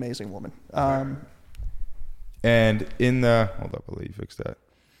 Absolutely amazing woman. and hold up, I'll let you fix that.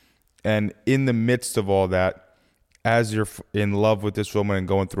 And in the midst of all that, as you're in love with this woman and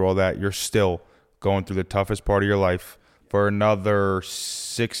going through all that, you're still going through the toughest part of your life for another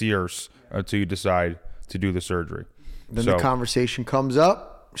 6 years until you decide to do the surgery. Then So- the conversation comes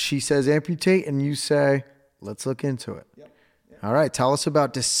up. She says amputate, and you say, let's look into it. All right. Tell us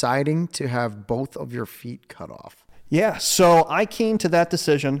about deciding to have both of your feet cut off. Yeah. So I came to that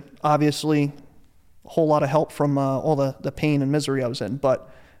decision. Obviously, a whole lot of help from all the pain and misery I was in, but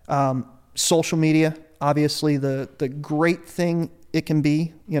social media, obviously the great thing it can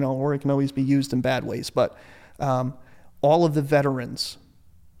be, or it can always be used in bad ways, but all of the veterans,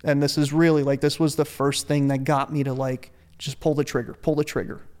 and this is really this was the first thing that got me to just pull the trigger.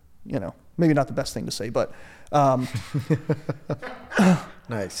 Maybe not the best thing to say, but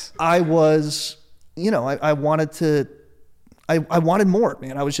Nice. I was, I wanted more,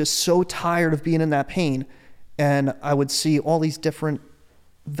 man. I was just so tired of being in that pain. And I would see all these different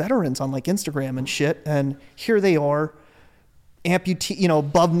veterans on Instagram and shit. And here they are, amputee,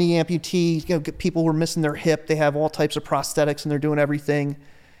 above knee amputees, people who are missing their hip. They have all types of prosthetics and they're doing everything.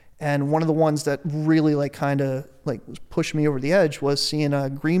 And one of the ones that really was pushing me over the edge was seeing a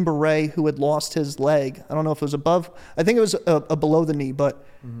Green Beret who had lost his leg. I don't know if it was above, I think it was a below the knee, but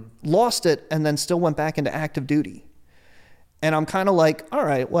lost it and then still went back into active duty. And I'm kind of like, all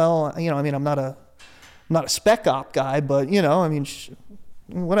right, well, I'm not a spec op guy, but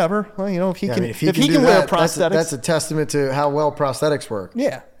whatever. Well, if he can, if he can wear prosthetics, that's a testament to how well prosthetics work.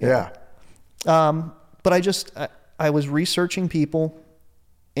 Yeah. But I was researching people,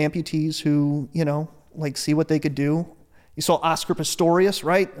 amputees who, see what they could do. You saw Oscar Pistorius,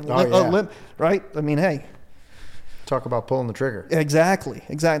 right? Right? I mean, hey. Talk about pulling the trigger. Exactly.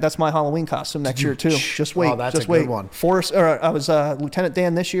 That's my Halloween costume next year too. Just wait. Oh, that's just a wait. good one. I was Lieutenant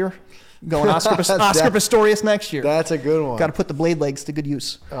Dan this year. Going Oscar Pistorius next year. That's a good one. Got to put the blade legs to good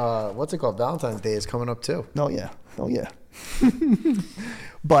use. What's it called? Valentine's Day is coming up too. Oh yeah.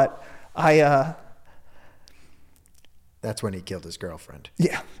 But that's when he killed his girlfriend.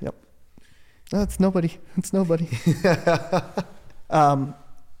 Yeah. Yep. It's nobody.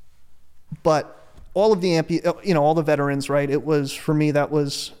 But all of the all the veterans, right? It was, for me, that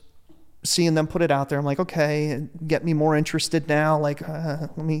was seeing them put it out there, I'm like, okay, get me more interested now. Like,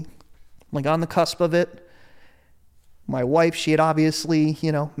 like on the cusp of it. My wife, she had obviously,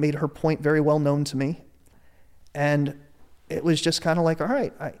 made her point very well known to me. And it was just kind of like, all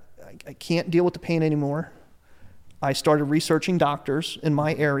right, I can't deal with the pain anymore. I started researching doctors in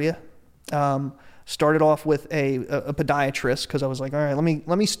my area. Started off with a podiatrist because I was like, all right,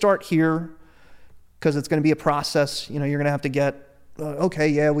 let me start here because it's going to be a process. You're going to have to get, okay,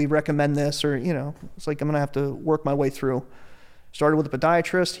 yeah, we recommend this, or, it's like I'm going to have to work my way through. Started with a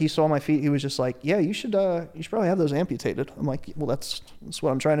podiatrist. He saw my feet. He was just like, yeah, you should probably have those amputated. I'm like, well, that's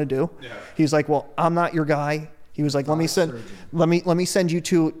what I'm trying to do. Yeah. He's like, well, I'm not your guy. He was like, let me send you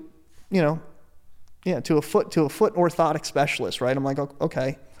to, to a foot orthotic specialist, right? I'm like,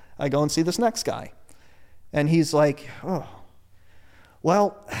 okay. I go and see this next guy. And he's like, oh,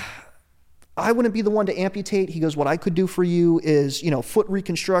 well, I wouldn't be the one to amputate. He goes, what I could do for you is, foot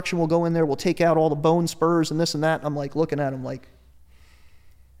reconstruction. We'll go in there. We'll take out all the bone spurs and this and that. I'm like looking at him like,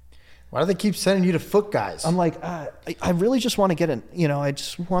 why do they keep sending you to foot guys? I'm like, I really just want to get I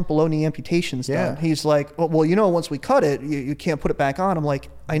just want below knee amputations done. He's like, well, once we cut it, you can't put it back on. I'm like,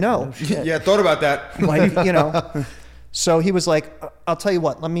 I know. Yeah, I thought about that. Like, So he was like, I'll tell you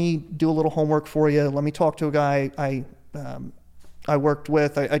what, let me do a little homework for you. Let me talk to a guy I worked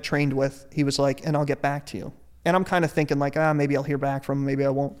with, I trained with. He was like, and I'll get back to you. And I'm kind of thinking like, maybe I'll hear back from him, maybe I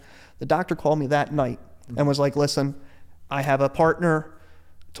won't. The doctor called me that night and was like, listen, I have a partner,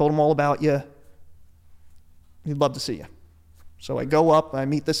 told him all about you. He'd love to see you. So I go up, I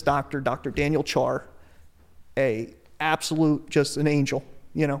meet this doctor, Dr. Daniel Char, a absolute, just an angel,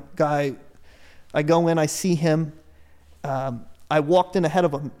 guy. I go in, I see him. I walked in ahead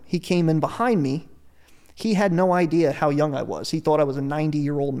of him. He came in behind me. He had no idea how young I was. He thought I was a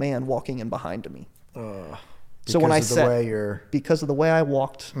 90-year-old man walking in behind me. So when I said, because of the way I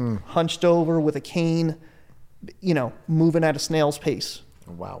walked, hunched over with a cane, moving at a snail's pace.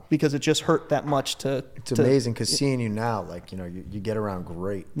 Wow. Because it just hurt that much to... It's amazing because seeing you now, like, you get around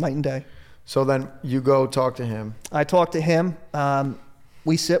great. Night and day. So then you go talk to him. I talk to him.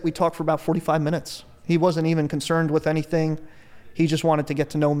 We talk for about 45 minutes. He wasn't even concerned with anything. He just wanted to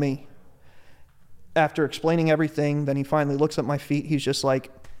get to know me. After explaining everything, then he finally looks at my feet. He's just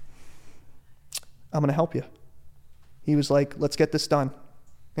like, I'm going to help you. He was like, let's get this done.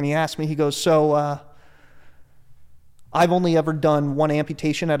 And he asked me, he goes, so I've only ever done one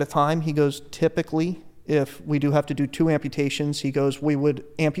amputation at a time. He goes, typically, if we do have to do two amputations, he goes, we would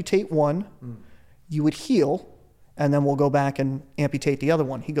amputate one, you would heal, and then we'll go back and amputate the other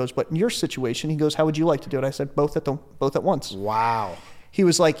one. He goes, but in your situation, he goes, how would you like to do it? I said, both at once. Wow. He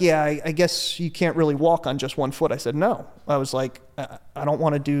was like, yeah, I guess you can't really walk on just one foot. I said, no. I was like, I don't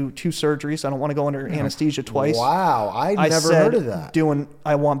want to do two surgeries. I don't want to go under anesthesia twice. Wow. I never heard of that.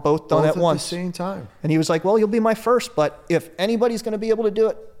 I want both done at once. At the same time. And he was like, well, you'll be my first, but if anybody's going to be able to do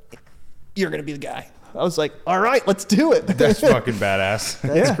it, you're going to be the guy. I was like, all right, let's do it. That's fucking badass.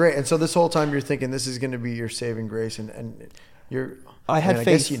 That's great. And so this whole time you're thinking this is going to be your saving grace, and you're... I had faith.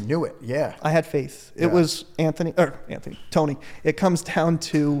 I guess you knew it. Yeah. I had faith. It was Tony. It comes down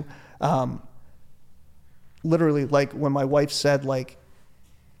to literally like when my wife said, like,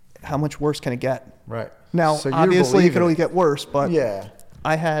 how much worse can it get? Right. Now, so obviously it could only get worse, but yeah,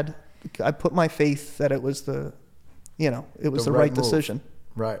 I put my faith that it was the right decision.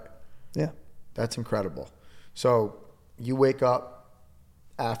 Right. Yeah. That's incredible. So you wake up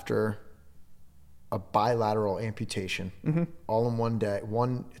after a bilateral amputation, all in one day.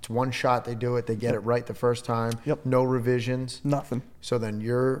 It's one shot. They do it. They get it right the first time. Yep. No revisions. Nothing. So then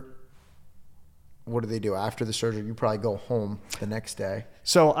what do they do after the surgery? You probably go home the next day.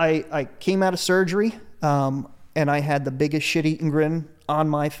 So I came out of surgery, and I had the biggest shit-eating grin on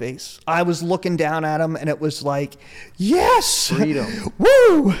my face. I was looking down at him, and it was like, yes, freedom,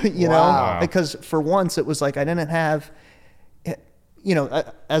 woo, you know, because for once it was like I didn't have.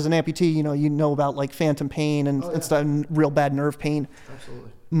 As an amputee, you know about like phantom pain and stuff, and real bad nerve pain.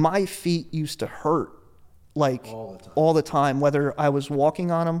 Absolutely. My feet used to hurt like all the time. Whether I was walking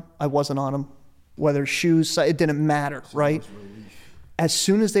on them, I wasn't on them. Whether shoes, it didn't matter, right? As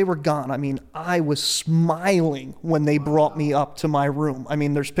soon as they were gone, I mean, I was smiling when they brought me up to my room. I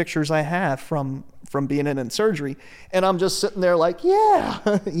mean, there's pictures I have from being in surgery, and I'm just sitting there like, yeah,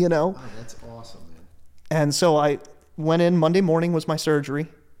 Oh, that's awesome, man. And so I went in Monday morning was my surgery,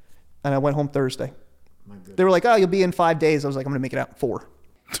 and I went home Thursday. They were like, oh, you'll be in 5 days. I was like, I'm going to make it out in 4.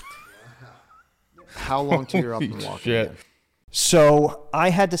 How long till you're up and walking? Shit. So I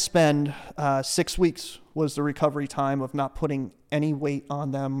had to spend 6 weeks was the recovery time of not putting any weight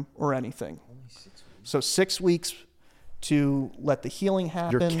on them or anything. So 6 weeks to let the healing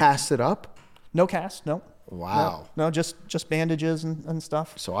happen. You're casted up? No cast, no. Wow. No, just bandages and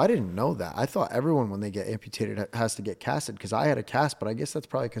stuff. So I didn't know that. I thought everyone, when they get amputated, has to get casted, because I had a cast, but I guess that's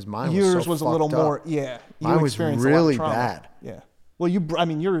probably because mine was Yours so was a little fucked up. more, yeah. You Mine was experienced a lot of really trauma. bad. Yeah. Well,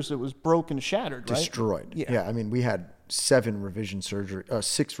 yours, it was broken, shattered, right? Destroyed. Yeah. Yeah. I mean, we had 6 revision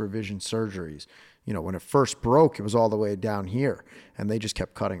surgeries. You know, when it first broke, it was all the way down here, and they just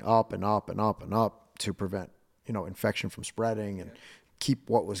kept cutting up and up and up and up to prevent, infection from spreading and keep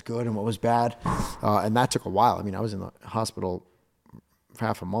what was good and what was bad. And that took a while. I mean, I was in the hospital for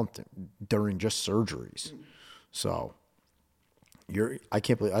half a month during just surgeries. So I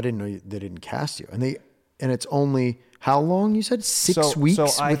can't believe, I didn't know they didn't cast you. And it's only, how long you said? 6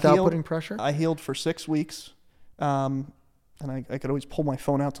 weeks without putting pressure? I healed for 6 weeks. And I could always pull my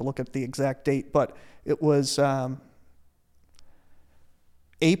phone out to look at the exact date, but it was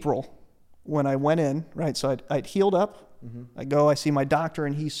April when I went in, right? So I'd healed up. I see my doctor,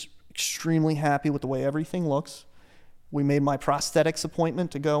 and he's extremely happy with the way everything looks. We made my prosthetics appointment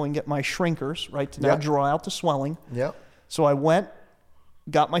to go and get my shrinkers, right, to now draw out the swelling. Yep. So I went,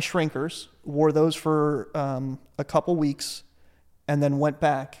 got my shrinkers, wore those for a couple weeks, and then went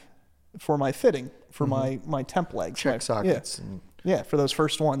back for my fitting for my temp legs. Check sockets. Yeah, for those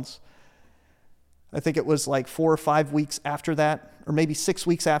first ones. I think it was like 4 or 5 weeks after that, or maybe 6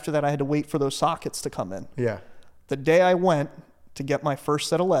 weeks after that, I had to wait for those sockets to come in. Yeah. The day I went to get my first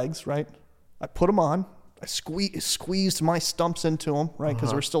set of legs, right, I put them on. I squeezed my stumps into them, right, because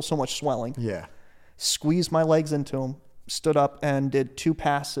there was still so much swelling. Yeah. Squeezed my legs into them, stood up and did 2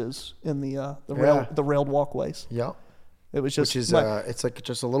 passes in the railed walkways. Yep. It was just, which is it's like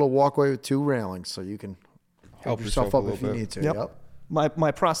just a little walkway with 2 railings, so you can help yourself up if you need to. Yep.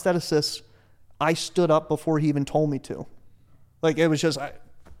 My prostheticist, I stood up before he even told me to. Like, it was just,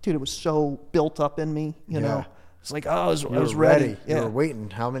 dude, it was so built up in me, you know. It's like, I was ready. You were waiting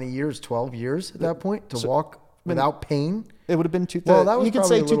how many years? 12 years at that point to walk without pain? It would have been you could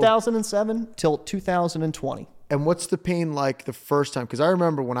say 2007 till 2020. And what's the pain like the first time? Because I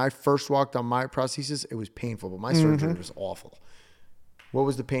remember when I first walked on my prosthesis, it was painful, but my surgery was awful. What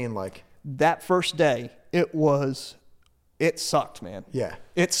was the pain like? That first day, it sucked, man. Yeah.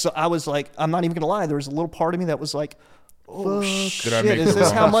 I was like, I'm not even going to lie. There was a little part of me that was like, oh shit, is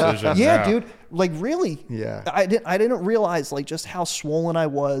this how much? Yeah, dude. Like, really? Yeah. I didn't realize like just how swollen I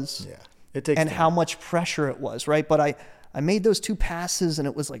was. Yeah. It takes and time. how much pressure it was, right? But I made those 2 passes, and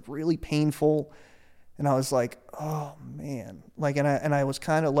it was like really painful. And I was like, oh man. Like, and I was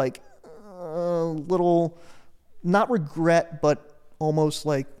kind of like a little, not regret, but almost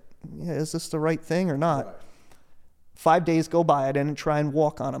like, yeah, is this the right thing or not? Right. 5 days go by. I didn't try and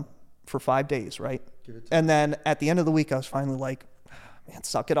walk on them for 5 days, right? And then at the end of the week, I was finally like, man,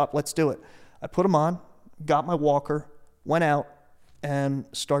 suck it up. Let's do it. I put them on, got my walker, went out, and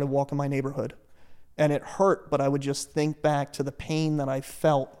started walking my neighborhood. And it hurt, but I would just think back to the pain that I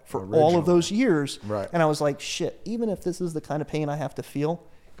felt for all of those years. Right. And I was like, shit, even if this is the kind of pain I have to feel,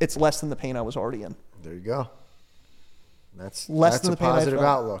 it's less than the pain I was already in. There you go. That's than the a pain I positive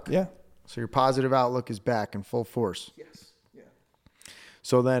felt. outlook. Yeah. So your positive outlook is back in full force. Yes. Yeah.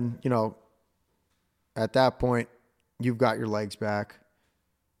 So then, at that point, you've got your legs back.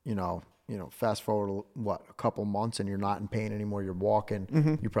 Fast forward a couple months, and you're not in pain anymore. You're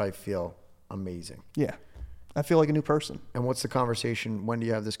walking. You probably feel amazing. Yeah. I feel like a new person. And what's the conversation? When do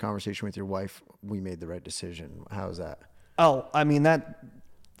you have this conversation with your wife? We made the right decision. How's that? Oh, I mean,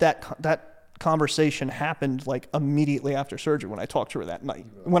 that conversation happened like immediately after surgery when I talked to her that night.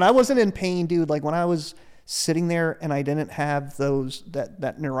 When I wasn't in pain, dude, like when I was sitting there and I didn't have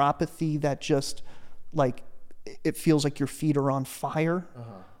that neuropathy that just like, it feels like your feet are on fire.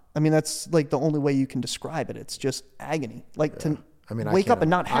 I mean, that's like the only way you can describe it. It's just agony. Like to wake up and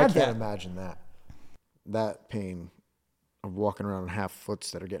not have that. I can't imagine that pain of walking around on half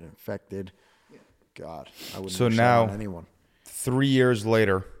foots that are getting infected. God, I wouldn't wish that on anyone. 3 years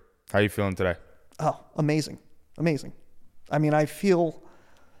later, how are you feeling today? Oh, amazing. I mean, I feel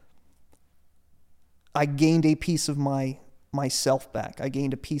I gained a piece of myself back. I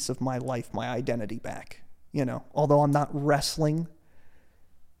gained a piece of my life, my identity back. Although I'm not wrestling,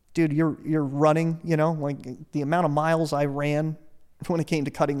 dude, you're running. Like the amount of miles I ran when it came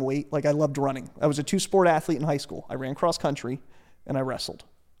to cutting weight. Like, I loved running. I was a 2-sport athlete in high school. I ran cross country and I wrestled.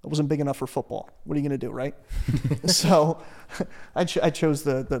 I wasn't big enough for football. What are you going to do, right? So I chose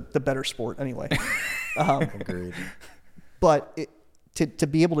the better sport anyway. Agreed. But to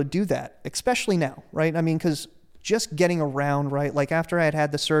be able to do that, especially now, right? I mean, because just getting around, right? Like after I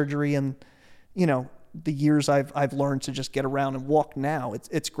had the surgery and, the years I've learned to just get around and walk now,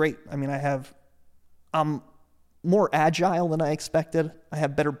 it's great. I mean, I'm more agile than I expected. I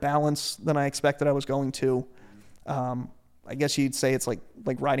have better balance than I expected I was going to. I guess you'd say it's like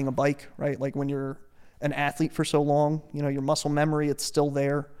riding a bike, right? Like when you're an athlete for so long, you know, your muscle memory, it's still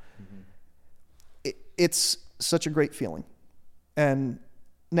there. It's such a great feeling. And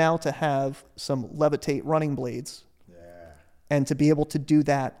now to have some Levitate running blades and to be able to do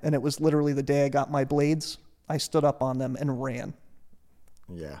that, and it was literally the day I got my blades, I stood up on them and ran.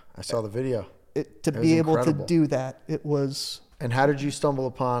 Yeah, I saw the video. To be able to do that, it was... And how did you stumble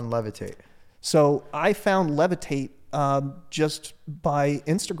upon Levitate? So I found Levitate just by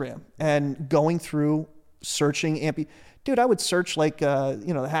Instagram and going through searching Dude, I would search like,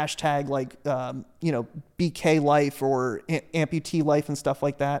 the hashtag like, BK life or amputee life and stuff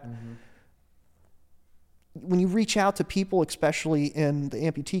like that. Mm-hmm. When you reach out to people, especially in the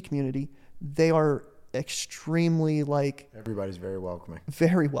amputee community, they are extremely everybody's very welcoming.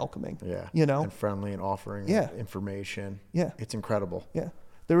 Very welcoming. Yeah. You know? And friendly and offering information. Yeah. It's incredible. Yeah.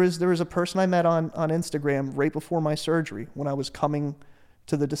 There was a person I met on Instagram right before my surgery when I was coming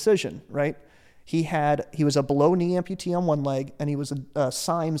to the decision, right? He was a below knee amputee on one leg and he was a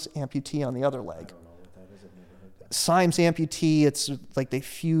Symes amputee on the other leg. I don't know what that is. I've never heard that. Symes amputee, it's like they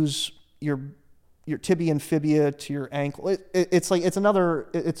fuse your tibia and fibia to your ankle. It's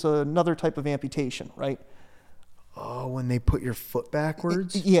another type of amputation, right? Oh, when they put your foot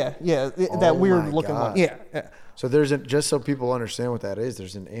backwards? Yeah. That weird looking one. Yeah. So just so people understand what that is,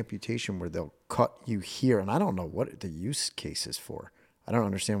 there's an amputation where they'll cut you here, and I don't know what the use case is for. I don't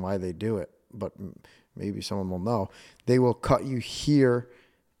understand why they do it, but maybe someone will know. They will cut you here,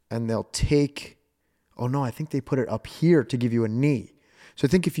 and they'll take... Oh, no, I think they put it up here to give you a knee. So I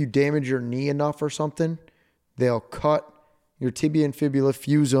think if you damage your knee enough or something, they'll cut your tibia and fibula,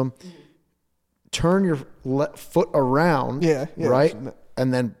 fuse them, turn your foot around, right?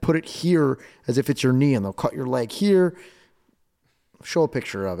 And then put it here as if it's your knee, and they'll cut your leg here. Show a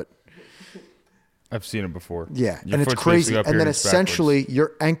picture of it. I've seen it before. Yeah, Your and it's foot's crazy. basically up And here then it's essentially backwards.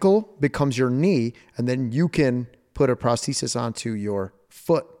 your ankle becomes your knee, and then you can put a prosthesis onto your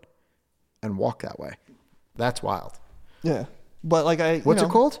foot and walk that way. That's wild. Yeah. But What's it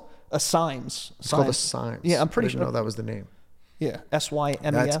called? A Symes. It's called a Symes. Yeah, I'm pretty I didn't know that was the name. Yeah,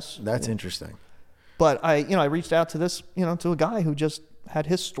 SYMES. That's interesting. But I reached out to this, to a guy who just had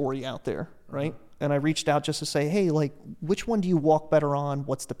his story out there, right? And I reached out just to say, hey, which one do you walk better on?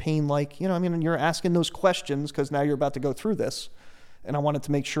 What's the pain like? You're asking those questions because now you're about to go through this. And I wanted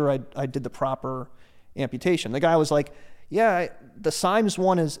to make sure I did the proper amputation. The guy was like, yeah, the Symes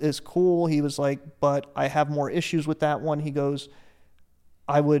one is cool. He was like, but I have more issues with that one. He goes,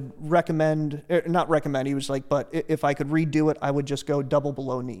 I would not recommend. He was like, but if I could redo it, I would just go double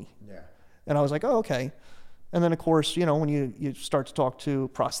below knee. Yeah. And I was like, oh, okay. And then, of course, when you start to talk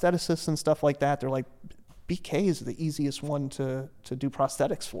to prostheticists and stuff like that, they're like, BK is the easiest one to do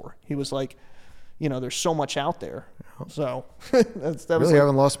prosthetics for. He was like, there's so much out there. So that was really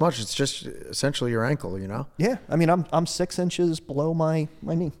haven't lost much. It's just essentially your ankle, Yeah. I'm 6 inches below my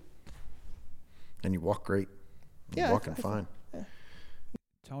knee. And you walk great. You're walking fine.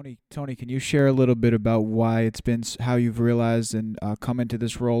 Tony, can you share a little bit about why it's been, how you've realized and come into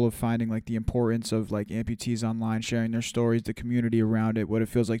this role of finding the importance of amputees online, sharing their stories, the community around it, what it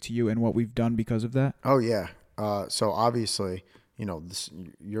feels like to you, and what we've done because of that? Oh yeah. So obviously,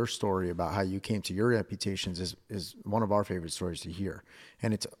 your story about how you came to your amputations is one of our favorite stories to hear,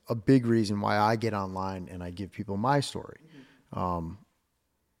 and it's a big reason why I get online and I give people my story.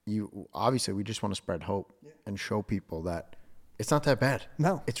 We just want to spread hope and show people that it's not that bad.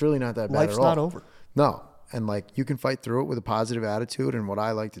 No. It's really not that bad Life's at all. not over. No. And you can fight through it with a positive attitude. And what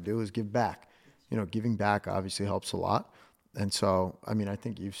I like to do is give back. Giving back obviously helps a lot. And so, I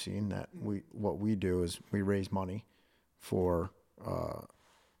think you've seen that what we do is we raise money for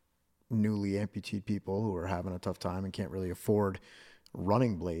newly amputee people who are having a tough time and can't really afford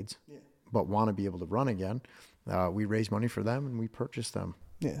running blades, but want to be able to run again. We raise money for them and we purchase them.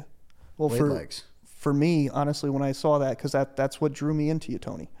 Yeah. Well, blade legs. For me, honestly, when I saw that, because that's what drew me into you,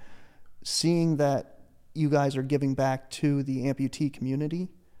 Tony, seeing that you guys are giving back to the amputee community,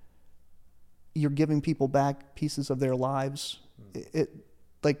 you're giving people back pieces of their lives.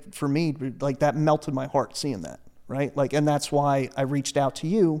 For me, that melted my heart seeing that, right? And that's why I reached out to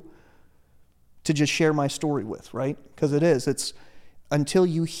you to just share my story with, right? Because it's until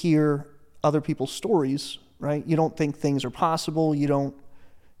you hear other people's stories, right? You don't think things are possible.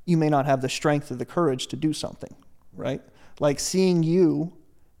 You may not have the strength or the courage to do something, right? Seeing you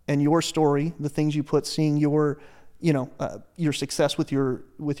and your story, the things you put, seeing your success with your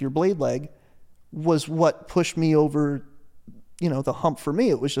blade leg was what pushed me over, the hump for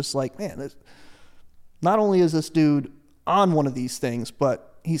me. It was just man, not only is this dude on one of these things,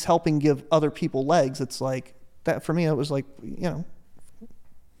 but he's helping give other people legs. It's like that for me. It was like,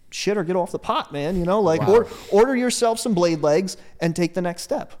 shit or get off the pot, man. Like Wow. order yourself some blade legs and take the next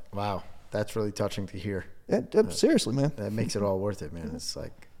step. Wow, that's really touching to hear. Seriously, man. That makes it all worth it, man. It's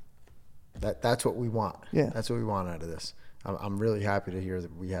like that's what we want. Yeah. That's what we want out of this. I'm really happy to hear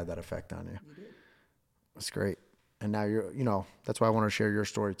that we had that effect on you. That's great. And now that's why I want to share your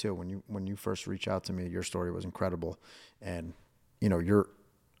story too. When you first reached out to me, your story was incredible. And, you're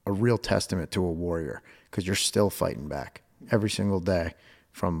a real testament to a warrior because you're still fighting back every single day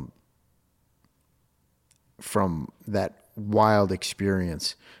from that wild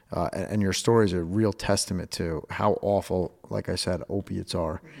experience. And your story is a real testament to how awful, like I said, opiates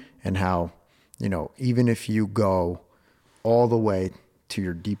are, and how, even if you go all the way to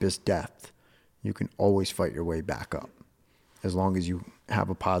your deepest depth, you can always fight your way back up as long as you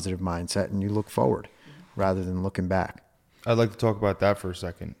have a positive mindset and you look forward rather than looking back. I'd like to talk about that for a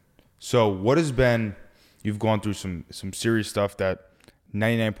second. So what has been, you've gone through some serious stuff that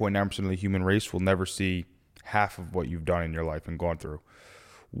 99.9% of the human race will never see half of what you've done in your life and gone through.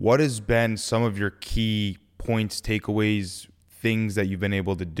 What has been some of your key points, takeaways, things that you've been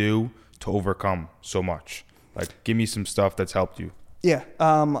able to do to overcome so much? Like, give me some stuff that's helped you. Yeah.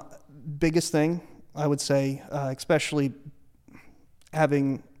 Biggest thing, I would say, especially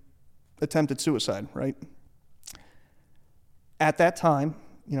having attempted suicide, right? At that time,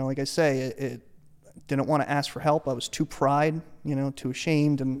 like I say, it didn't want to ask for help. I was too too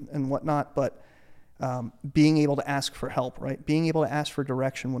ashamed and whatnot. But being able to ask for help, right? Being able to ask for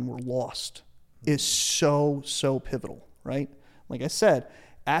direction when we're lost is so, so pivotal, right? Like I said,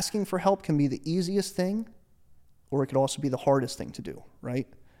 asking for help can be the easiest thing, or it could also be the hardest thing to do, right?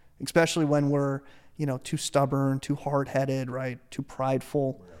 Especially when we're, too stubborn, too hard-headed, right? Too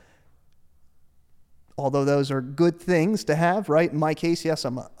prideful. Although those are good things to have, right? In my case, yes,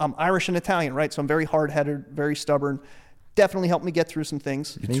 I'm Irish and Italian, right? So I'm very hard-headed, very stubborn. Definitely helped me get through some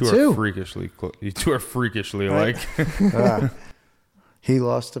things. You two are freakishly Right. alike. He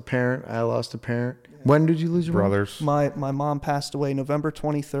lost a parent. I lost a parent. When did you lose your Brothers. My mom passed away November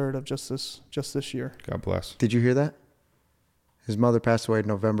 23rd of just this year. God bless. Did you hear that? His mother passed away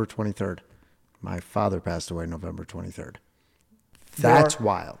November 23rd. My father passed away November 23rd. That's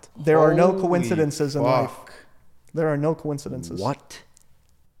wild. There are no Holy coincidences in life. fuck. There are no coincidences. What?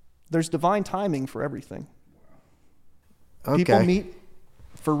 There's divine timing for everything. Okay. People meet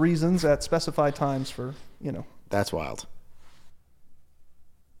for reasons at specified times for, That's wild.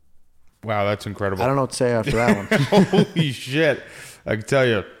 Wow, that's incredible. I don't know what to say after that one. Holy shit. I can tell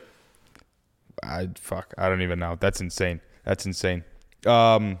you. I don't even know. That's insane.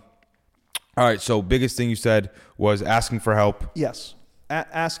 All right, so biggest thing you said was asking for help. Yes,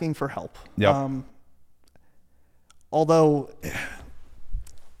 asking for help. Yep. Although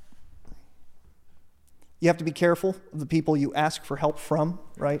you have to be careful of the people you ask for help from,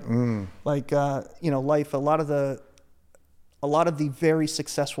 right? Like, life, a lot of the very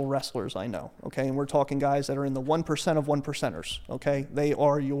successful wrestlers I know, okay? And we're talking guys that are in the 1% of 1%ers, okay? They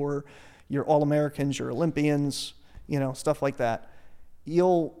are your All-Americans, your Olympians, stuff like that.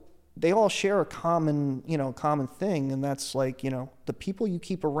 They all share a common thing, and that's like, the people you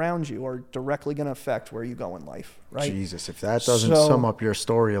keep around you are directly going to affect where you go in life, right? Jesus, if that doesn't sum up your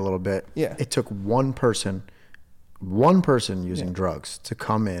story a little bit. Yeah. It took one person using drugs to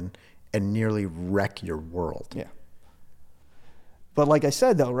come in and nearly wreck your world. Yeah. But like I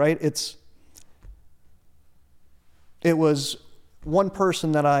said, though, right, it was one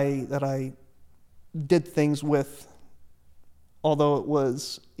person that I did things with. Although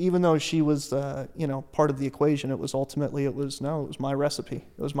even though she was, part of the equation, it was my recipe.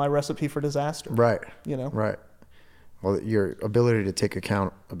 It was my recipe for disaster. Right. Right. Well, your ability to take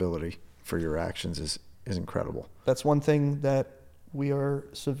accountability for your actions is incredible. That's one thing that we are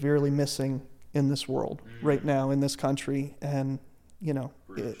severely missing in this world right now, in this country. And,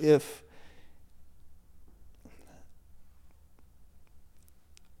 if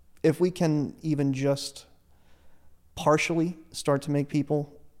we can even just partially start to make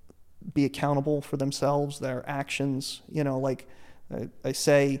people be accountable for themselves, their actions, like I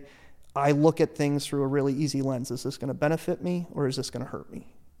say, I look at things through a really easy lens. Is this going to benefit me or is this going to hurt me?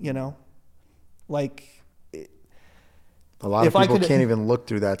 Like a lot of people can't even look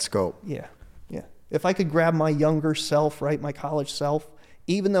through that scope. Yeah. If I could grab my younger self, right, my college self,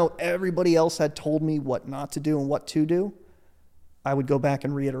 even though everybody else had told me what not to do and what to do, I would go back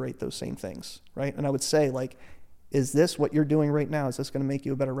and reiterate those same things, right? And I would say, like, is this what you're doing right now? Is this going to make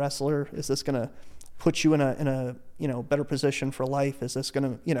you a better wrestler? Is this going to put you in a better position for life? Is this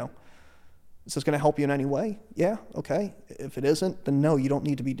going to, Is this going to help you in any way? Yeah. Okay. If it isn't, then no, you don't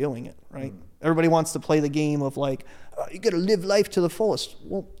need to be doing it. Right. Everybody wants to play the game of like, oh, you got to live life to the fullest.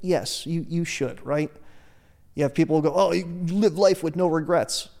 Well, yes, you should. Right. You have people who go, oh, you live life with no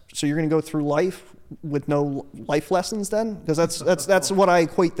regrets. So you're going to go through life with no life lessons then? Because that's what I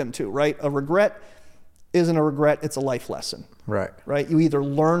equate them to, right? A regret isn't a regret, it's a life lesson. Right. Right? You either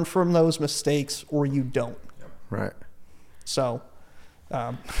learn from those mistakes or you don't. Right. So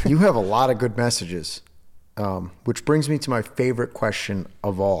you have a lot of good messages, which brings me to my favorite question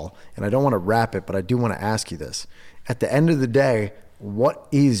of all. And I don't want to wrap it, but I do want to ask you this. At the end of the day, what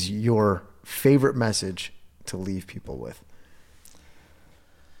is your favorite message to leave people with?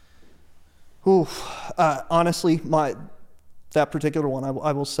 Honestly, that particular one,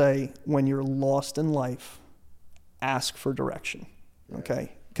 I will say, when you're lost in life, ask for direction.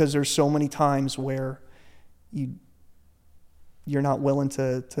 Okay? Because there's so many times where you're not willing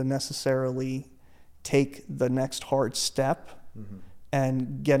to necessarily take the next hard step,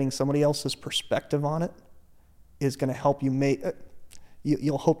 and getting somebody else's perspective on it is going to help you make.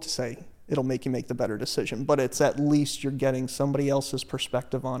 You'll hope to say it'll make you make the better decision, but it's at least you're getting somebody else's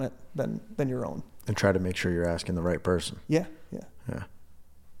perspective on it than your own. And try to make sure you're asking the right person. Yeah.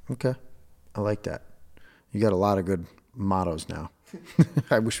 Okay. I like that. You got a lot of good mottos now.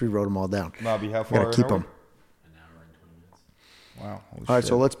 I wish we wrote them all down. Bobby, how far Gotta keep them. An hour and 20 minutes. Wow. Holy All right, shit.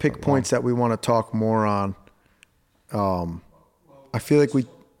 so let's pick points that we want to talk more on. I feel like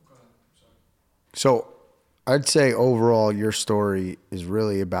so I'd say overall your story is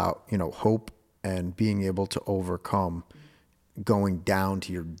really about, hope and being able to overcome going down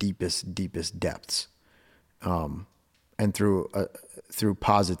to your deepest depths, and through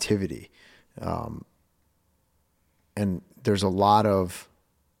positivity. And there's a lot of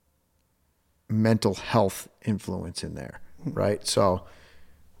mental health influence in there, right? So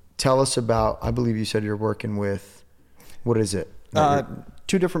tell us about, I believe you said you're working with, what is it?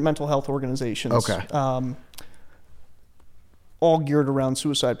 Two different mental health organizations. Okay. All geared around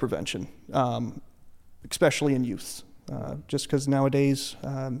suicide prevention, especially in youth. Just because nowadays,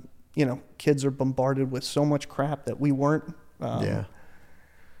 kids are bombarded with so much crap that we weren't.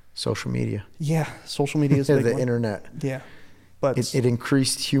 Social media. Yeah, social media is a big the one. internet. Yeah, but It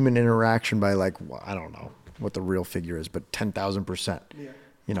increased human interaction by I don't know what the real figure is, but 10,000%.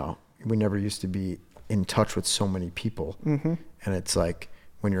 Yeah. We never used to be in touch with so many people. Mm-hmm. And it's like,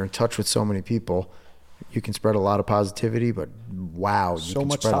 when you're in touch with so many people, you can spread a lot of positivity, but wow, you So can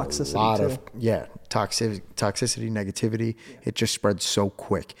much spread toxicity a lot too. toxicity, negativity. Yeah. It just spreads so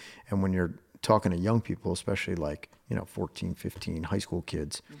quick. And when you're talking to young people, especially 14, 15 high school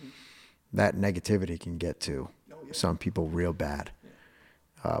kids, that negativity can get to some people real bad.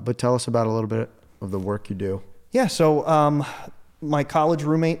 But tell us about a little bit of the work you do. Yeah, so my college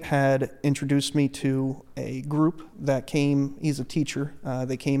roommate had introduced me to a group that came. He's a teacher.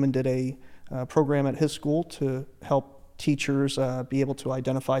 They came and did a program at his school to help teachers be able to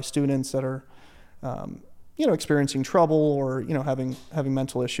identify students that are, experiencing trouble or having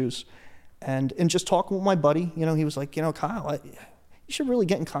mental issues. And in just talking with my buddy, he was like, Kyle, you should really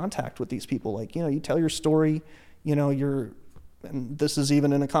get in contact with these people. You tell your story, and this is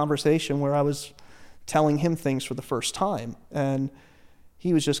even in a conversation where I was telling him things for the first time. And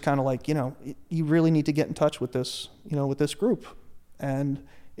he was just kind of like, you really need to get in touch with this, with this group. And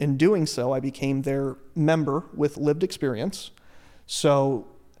in doing so, I became their member with lived experience. So,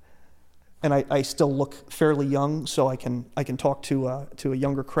 and I still look fairly young, so I can talk to a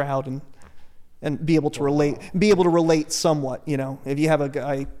younger crowd and be able to relate somewhat. If you have a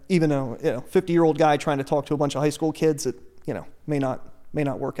guy, even a 50-year-old guy trying to talk to a bunch of high school kids, it may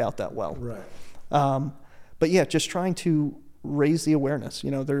not work out that well. Right. But yeah, just trying to raise the awareness.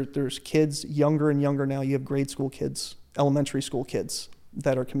 There's kids younger and younger now. You have grade school kids, elementary school kids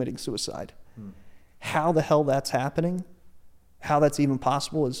that are committing suicide. How the hell that's happening, how that's even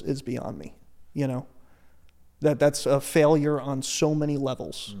possible is beyond me. That's a failure on so many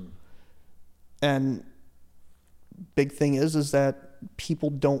levels. And big thing is that people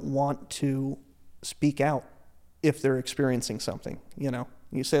don't want to speak out if they're experiencing something.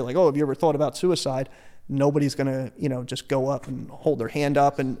 You say like, oh, have you ever thought about suicide? Nobody's gonna, just go up and hold their hand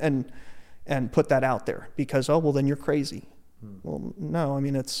up and put that out there because, oh, well, then you're crazy. Well, no,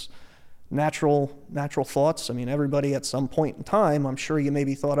 it's natural thoughts. Everybody at some point in time, I'm sure you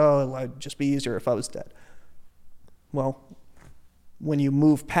maybe thought, oh, it'd just be easier if I was dead. Well, when you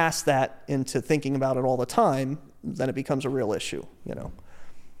move past that into thinking about it all the time, then it becomes a real issue,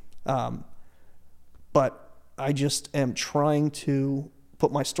 But I just am trying to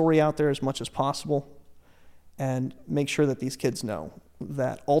put my story out there as much as possible and make sure that these kids know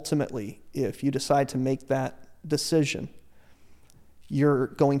that ultimately, if you decide to make that decision, you're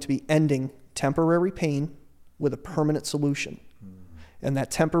going to be ending temporary pain with a permanent solution. And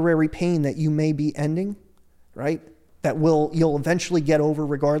that temporary pain that you may be ending, right, that you'll eventually get over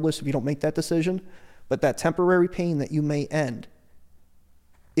regardless if you don't make that decision, but that temporary pain that you may end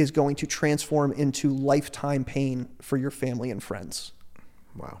is going to transform into lifetime pain for your family and friends.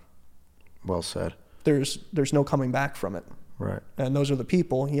 Wow. Well said. There's no coming back from it. Right. And those are the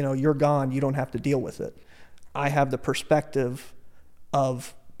people, you're gone, you don't have to deal with it. I have the perspective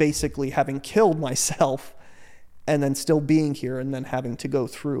of basically having killed myself and then still being here and then having to go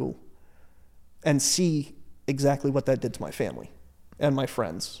through and see exactly what that did to my family and my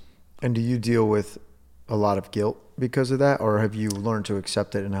friends. And do you deal with a lot of guilt because of that, or have you learned to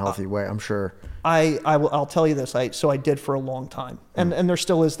accept it in a healthy way? I'm sure. I'll tell you this. I did for a long time, and there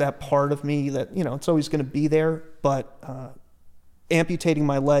still is that part of me that it's always going to be there. But amputating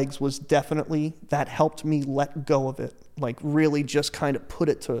my legs was definitely that helped me let go of it. Like really, just kind of put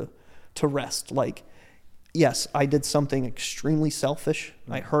it to rest. Like, yes, I did something extremely selfish.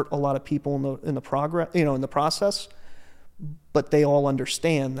 I hurt a lot of people in the process, but they all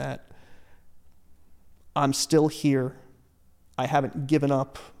understand that I'm still here. I haven't given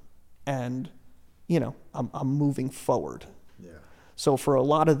up, and I'm moving forward. Yeah. So for a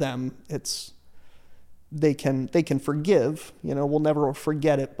lot of them, they can forgive. We'll never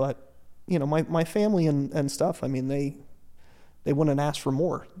forget it, but my family and stuff. I mean, they wouldn't ask for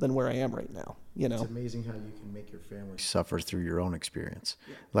more than where I am right now. It's amazing how you can make your family suffer through your own experience.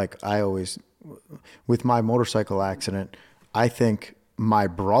 Yeah. Like I always, with my motorcycle accident, I think my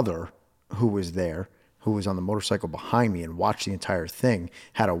brother, who was there, who was on the motorcycle behind me and watched the entire thing,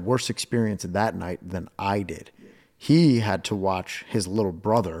 had a worse experience that night than I did. Yeah. He had to watch his little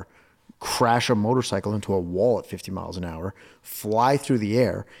brother crash a motorcycle into a wall at 50 miles an hour, fly through the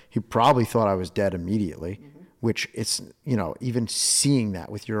air. He probably thought I was dead immediately, which it's, even seeing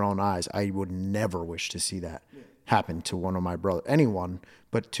that with your own eyes, I would never wish to see that happen to one of my brothers, anyone,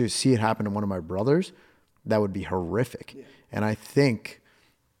 but to see it happen to one of my brothers, that would be horrific. Yeah. And I think,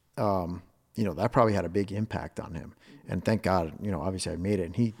 that probably had a big impact on him. And thank God, obviously I made it,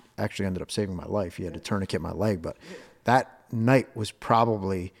 and he actually ended up saving my life. He had to tourniquet my leg, but that night was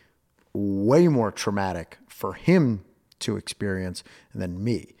probably way more traumatic for him to experience than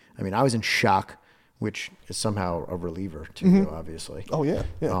me. I mean, I was in shock, which is somehow a reliever to you, obviously. Oh yeah.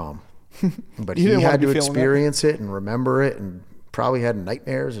 But he had to experience it and remember it, and probably had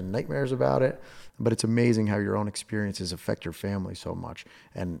nightmares about it. But it's amazing how your own experiences affect your family so much.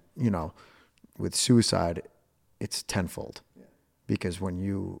 And, with suicide, it's tenfold, because when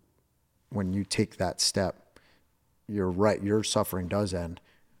you take that step, you're right, your suffering does end,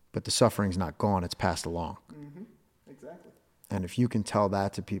 but the suffering's not gone, it's passed along. Mm-hmm. Exactly. And if you can tell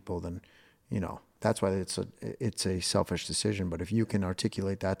that to people, then, that's why it's a selfish decision. But if you can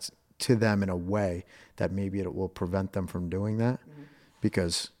articulate that to them in a way that maybe it will prevent them from doing that,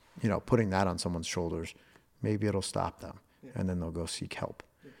 because, putting that on someone's shoulders, maybe it'll stop them, and then they'll go seek help.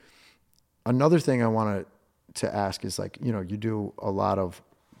 Another thing I wanted to ask is, like, you do a lot of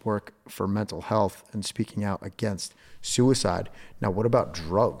work for mental health and speaking out against suicide. Now, what about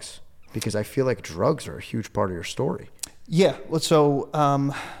drugs? Because I feel like drugs are a huge part of your story. Yeah. So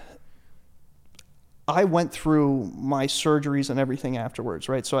I went through my surgeries and everything afterwards,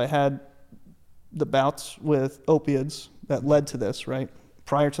 right? So I had the bouts with opiates that led to this, right?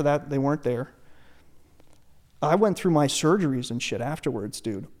 Prior to that, they weren't there. I went through my surgeries and shit afterwards,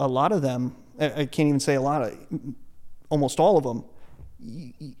 dude. A lot of them, I can't even say a lot almost all of them,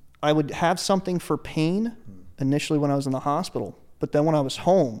 I would have something for pain initially when I was in the hospital. But then when I was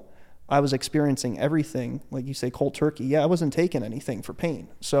home, I was experiencing everything, like you say, cold turkey. Yeah, I wasn't taking anything for pain.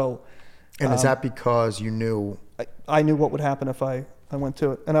 So, and is that because you knew? I knew what would happen if I went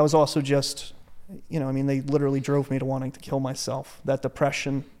to it. And I was also just, they literally drove me to wanting to kill myself. That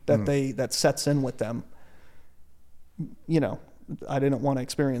depression that sets in with them. I didn't want to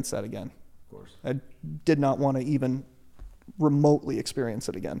experience that again. Of course. I did not want to even remotely experience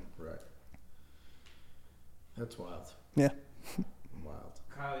it again. Right. That's wild. Yeah. Wild.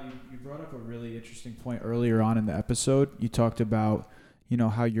 Kyle, you brought up a really interesting point earlier on in the episode. You talked about,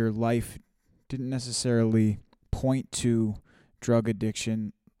 how your life didn't necessarily point to drug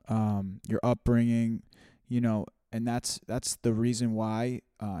addiction, your upbringing, and that's the reason why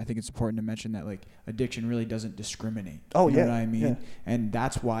I think it's important to mention that, like, addiction really doesn't discriminate. Oh, you yeah. know what I mean? Yeah. And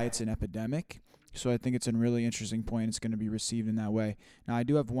that's why it's an epidemic. So I think it's a really interesting point. It's going to be received in that way. Now, I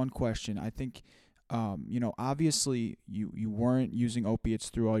do have one question. I think, obviously you weren't using opiates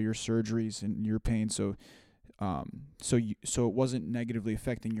through all your surgeries and your pain. So So it wasn't negatively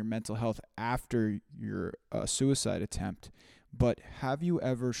affecting your mental health after your suicide attempt. But have you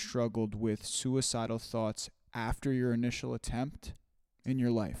ever struggled with suicidal thoughts after your initial attempt in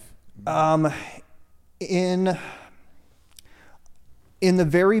your life? In the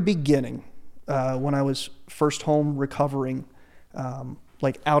very beginning, when I was first home recovering,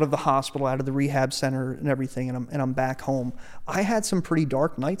 like out of the hospital, out of the rehab center and everything, and I'm back home, I had some pretty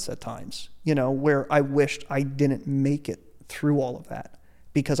dark nights at times, where I wished I didn't make it through all of that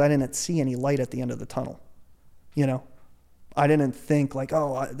because I didn't see any light at the end of the tunnel. I didn't think like,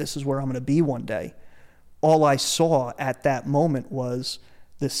 oh, this is where I'm going to be one day. All I saw at that moment was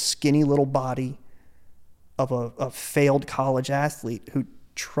this skinny little body of a failed college athlete who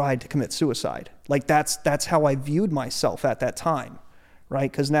tried to commit suicide. Like that's how I viewed myself at that time, right?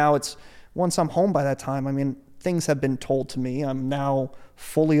 Because now once I'm home by that time, I mean, things have been told to me. I'm now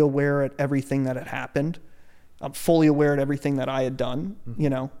fully aware at everything that had happened. I'm fully aware at everything that I had done,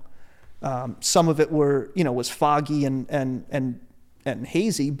 Some of it was foggy and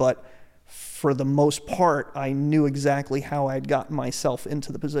hazy, but for the most part, I knew exactly how I had gotten myself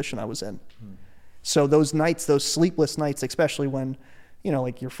into the position I was in. So those nights, those sleepless nights, especially when,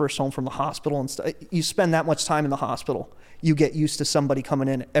 like you're first home from the hospital and stuff, you spend that much time in the hospital. You get used to somebody coming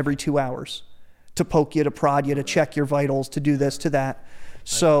in every 2 hours to poke you, to prod you, to check your vitals, to do this, to that.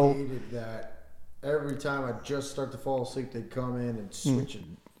 So I hated that. Every time I just start to fall asleep, they'd come in and switch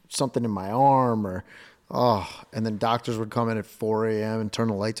something in my arm and then doctors would come in at 4 a.m. and turn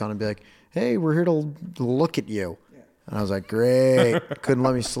the lights on and be like, hey, we're here to look at you. Yeah. And I was like, great. Couldn't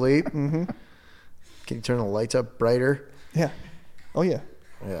let me sleep. Mm-hmm. Can you turn the lights up brighter? Yeah. Oh, yeah.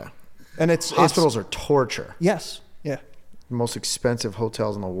 Yeah. And hospitals are torture. Yes. Yeah. The most expensive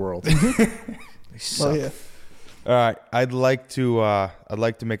hotels in the world. They suck. Oh, yeah. All right, I'd like to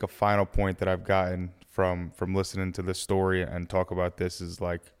make a final point that I've gotten from listening to this story and talk about this is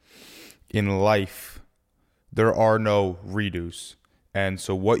like, in life, there are no redos. And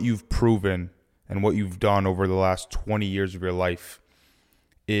so what you've proven and what you've done over the last 20 years of your life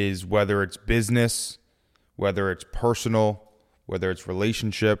is, whether it's business, whether it's personal, whether it's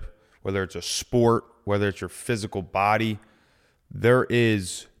relationship, whether it's a sport, whether it's your physical body, there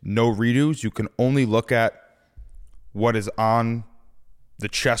is no redos. You can only look at what is on the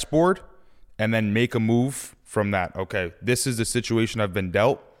chessboard and then make a move from that. Okay, this is the situation I've been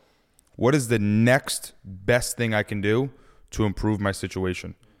dealt. What is the next best thing I can do to improve my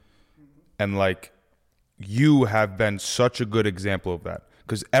situation? And like, you have been such a good example of that,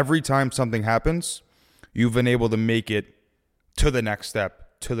 because every time something happens, you've been able to make it to the next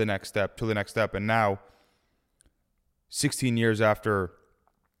step, to the next step, to the next step. And now 17 years after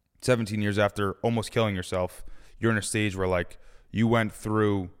almost killing yourself, you're in a stage where like you went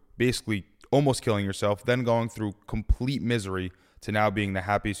through basically almost killing yourself, then going through complete misery, to now being the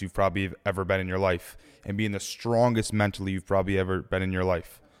happiest you've probably ever been in your life and being the strongest mentally you've probably ever been in your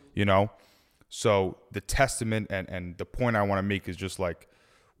life, So the testament and the point I want to make is just like,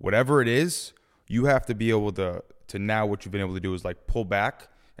 whatever it is, you have to be able to now, what you've been able to do is like pull back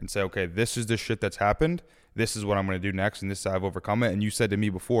and say, okay, this is the shit that's happened. This is what I'm going to do next. And this is how I've overcome it. And you said to me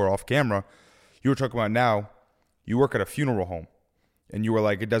before off camera, you were talking about now you work at a funeral home. And you were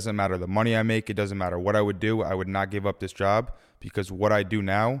like, it doesn't matter the money I make. It doesn't matter what I would do. I would not give up this job, because what I do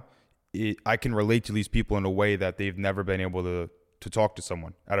now, I can relate to these people in a way that they've never been able to talk to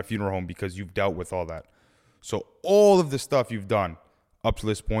someone at a funeral home, because you've dealt with all that. So all of the stuff you've done up to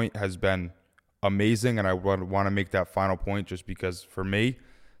this point has been amazing. And I want to make that final point, just because for me,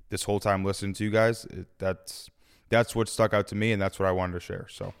 this whole time listening to you guys, that's what stuck out to me, and that's what I wanted to share.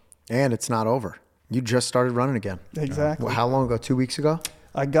 So, and it's not over. You just started running again. Exactly. Well, how long ago? 2 weeks ago?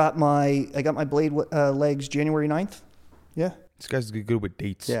 I got my blade legs January 9th. Yeah. This guy's good with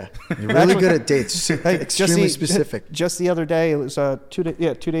dates. Yeah. You're really good at dates. Extremely specific. Just the other day, it was 2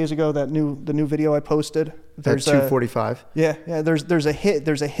 days ago, the new video I posted. There's 2:45. Yeah. There's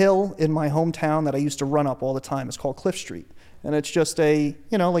a hill in my hometown that I used to run up all the time. It's called Cliff Street. And it's just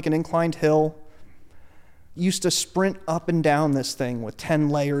like an inclined hill. Used to sprint up and down this thing with 10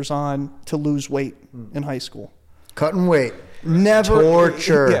 layers on to lose weight in high school. Cutting weight. Never.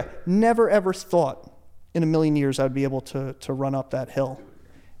 Torture. Yeah. Never ever thought in a million years I'd be able to run up that hill.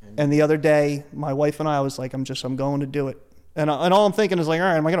 And the other day, my wife and I was like, I'm going to do it. And all I'm thinking is like, all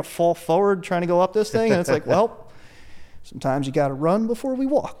right, am I going to fall forward trying to go up this thing? And it's like, well, sometimes you got to run before we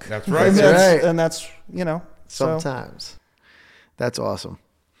walk. That's right. And that's Sometimes. So. That's awesome.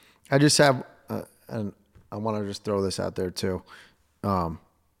 I just have, and I want to just throw this out there too. I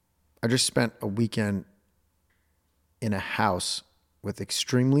just spent a weekend in a house with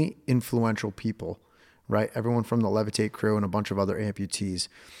extremely influential people right? Everyone from the Levitate crew and a bunch of other amputees.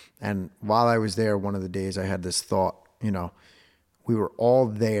 And while I was there, one of the days I had this thought, we were all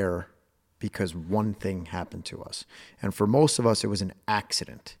there because one thing happened to us. And for most of us, it was an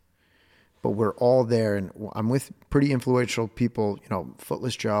accident. But we're all there, and I'm with pretty influential people,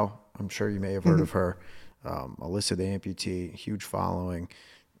 Footless Joe, I'm sure you may have heard of her, Alyssa the amputee, huge following.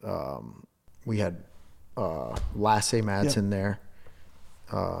 We had Lasse Madsen there.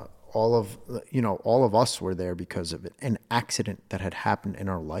 All of us were there because of an accident that had happened in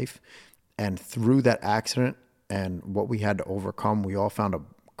our life. And through that accident and what we had to overcome, we all found a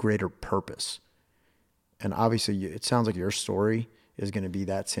greater purpose. And obviously, it sounds like your story is going to be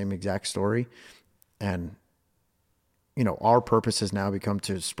that same exact story. And, our purpose has now become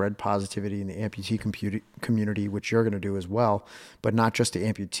to spread positivity in the amputee community, which you're going to do as well. But not just the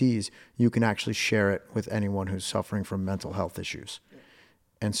amputees. You can actually share it with anyone who's suffering from mental health issues.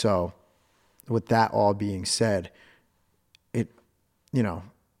 And so with that all being said,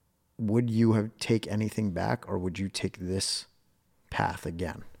 would you take anything back, or would you take this path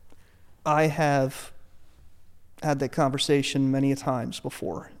again? I have had that conversation many a times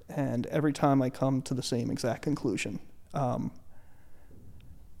before, and every time I come to the same exact conclusion.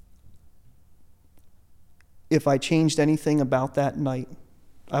 If I changed anything about that night,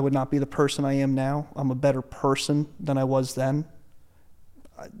 I would not be the person I am now. I'm a better person than I was then.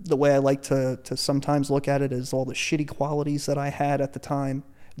 The way I like to sometimes look at it is all the shitty qualities that I had at the time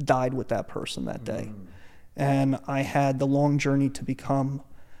died with that person that day. And I had the long journey to become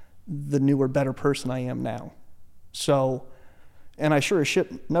the newer, better person I am now. So, and I sure as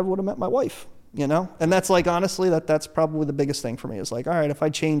shit never would have met my wife, And that's honestly, that's probably the biggest thing for me is all right, if I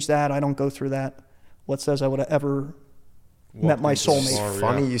change that, I don't go through that, what says I would have ever met my soulmate? It's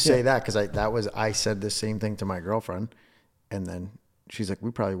funny you say that, because I said the same thing to my girlfriend, and then she's like,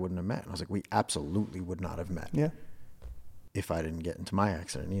 we probably wouldn't have met. And I was like, we absolutely would not have met. Yeah. If I didn't get into my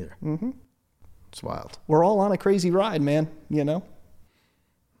accident either. Mm-hmm. It's wild. We're all on a crazy ride, man.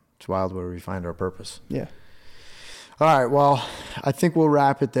 It's wild where we find our purpose. Yeah. All right. Well, I think we'll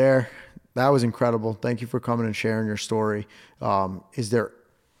wrap it there. That was incredible. Thank you for coming and sharing your story. Is there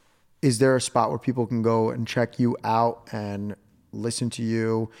a spot where people can go and check you out and listen to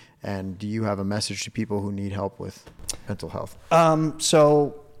you? And do you have a message to people who need help with mental health?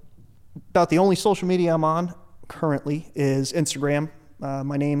 So about the only social media I'm on currently is Instagram.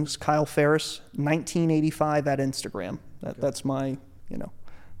 My name's Kyle Ferris, 1985 at Instagram. That's my,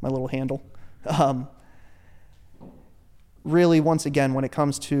 my little handle. Really, once again, when it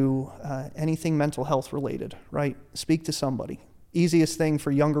comes to anything mental health related, right? Speak to somebody. Easiest thing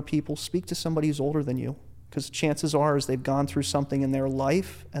for younger people, speak to somebody who's older than you, because chances are is they've gone through something in their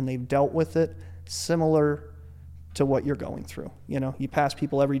life and they've dealt with it similar to what you're going through. You pass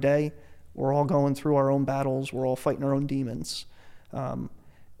people every day. We're all going through our own battles. We're all fighting our own demons.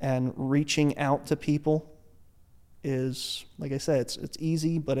 And reaching out to people is, like I said, it's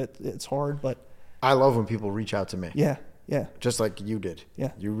easy, but it's hard. But I love when people reach out to me. Yeah. Just like you did.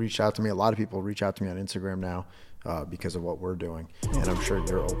 Yeah. You reached out to me. A lot of people reach out to me on Instagram now because of what we're doing. And I'm sure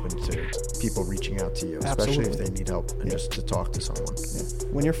you're open to people reaching out to you, especially if they need help and just to talk to someone.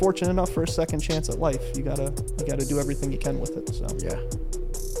 Yeah. When you're fortunate enough for a second chance at life, you gotta do everything you can with it. So yeah.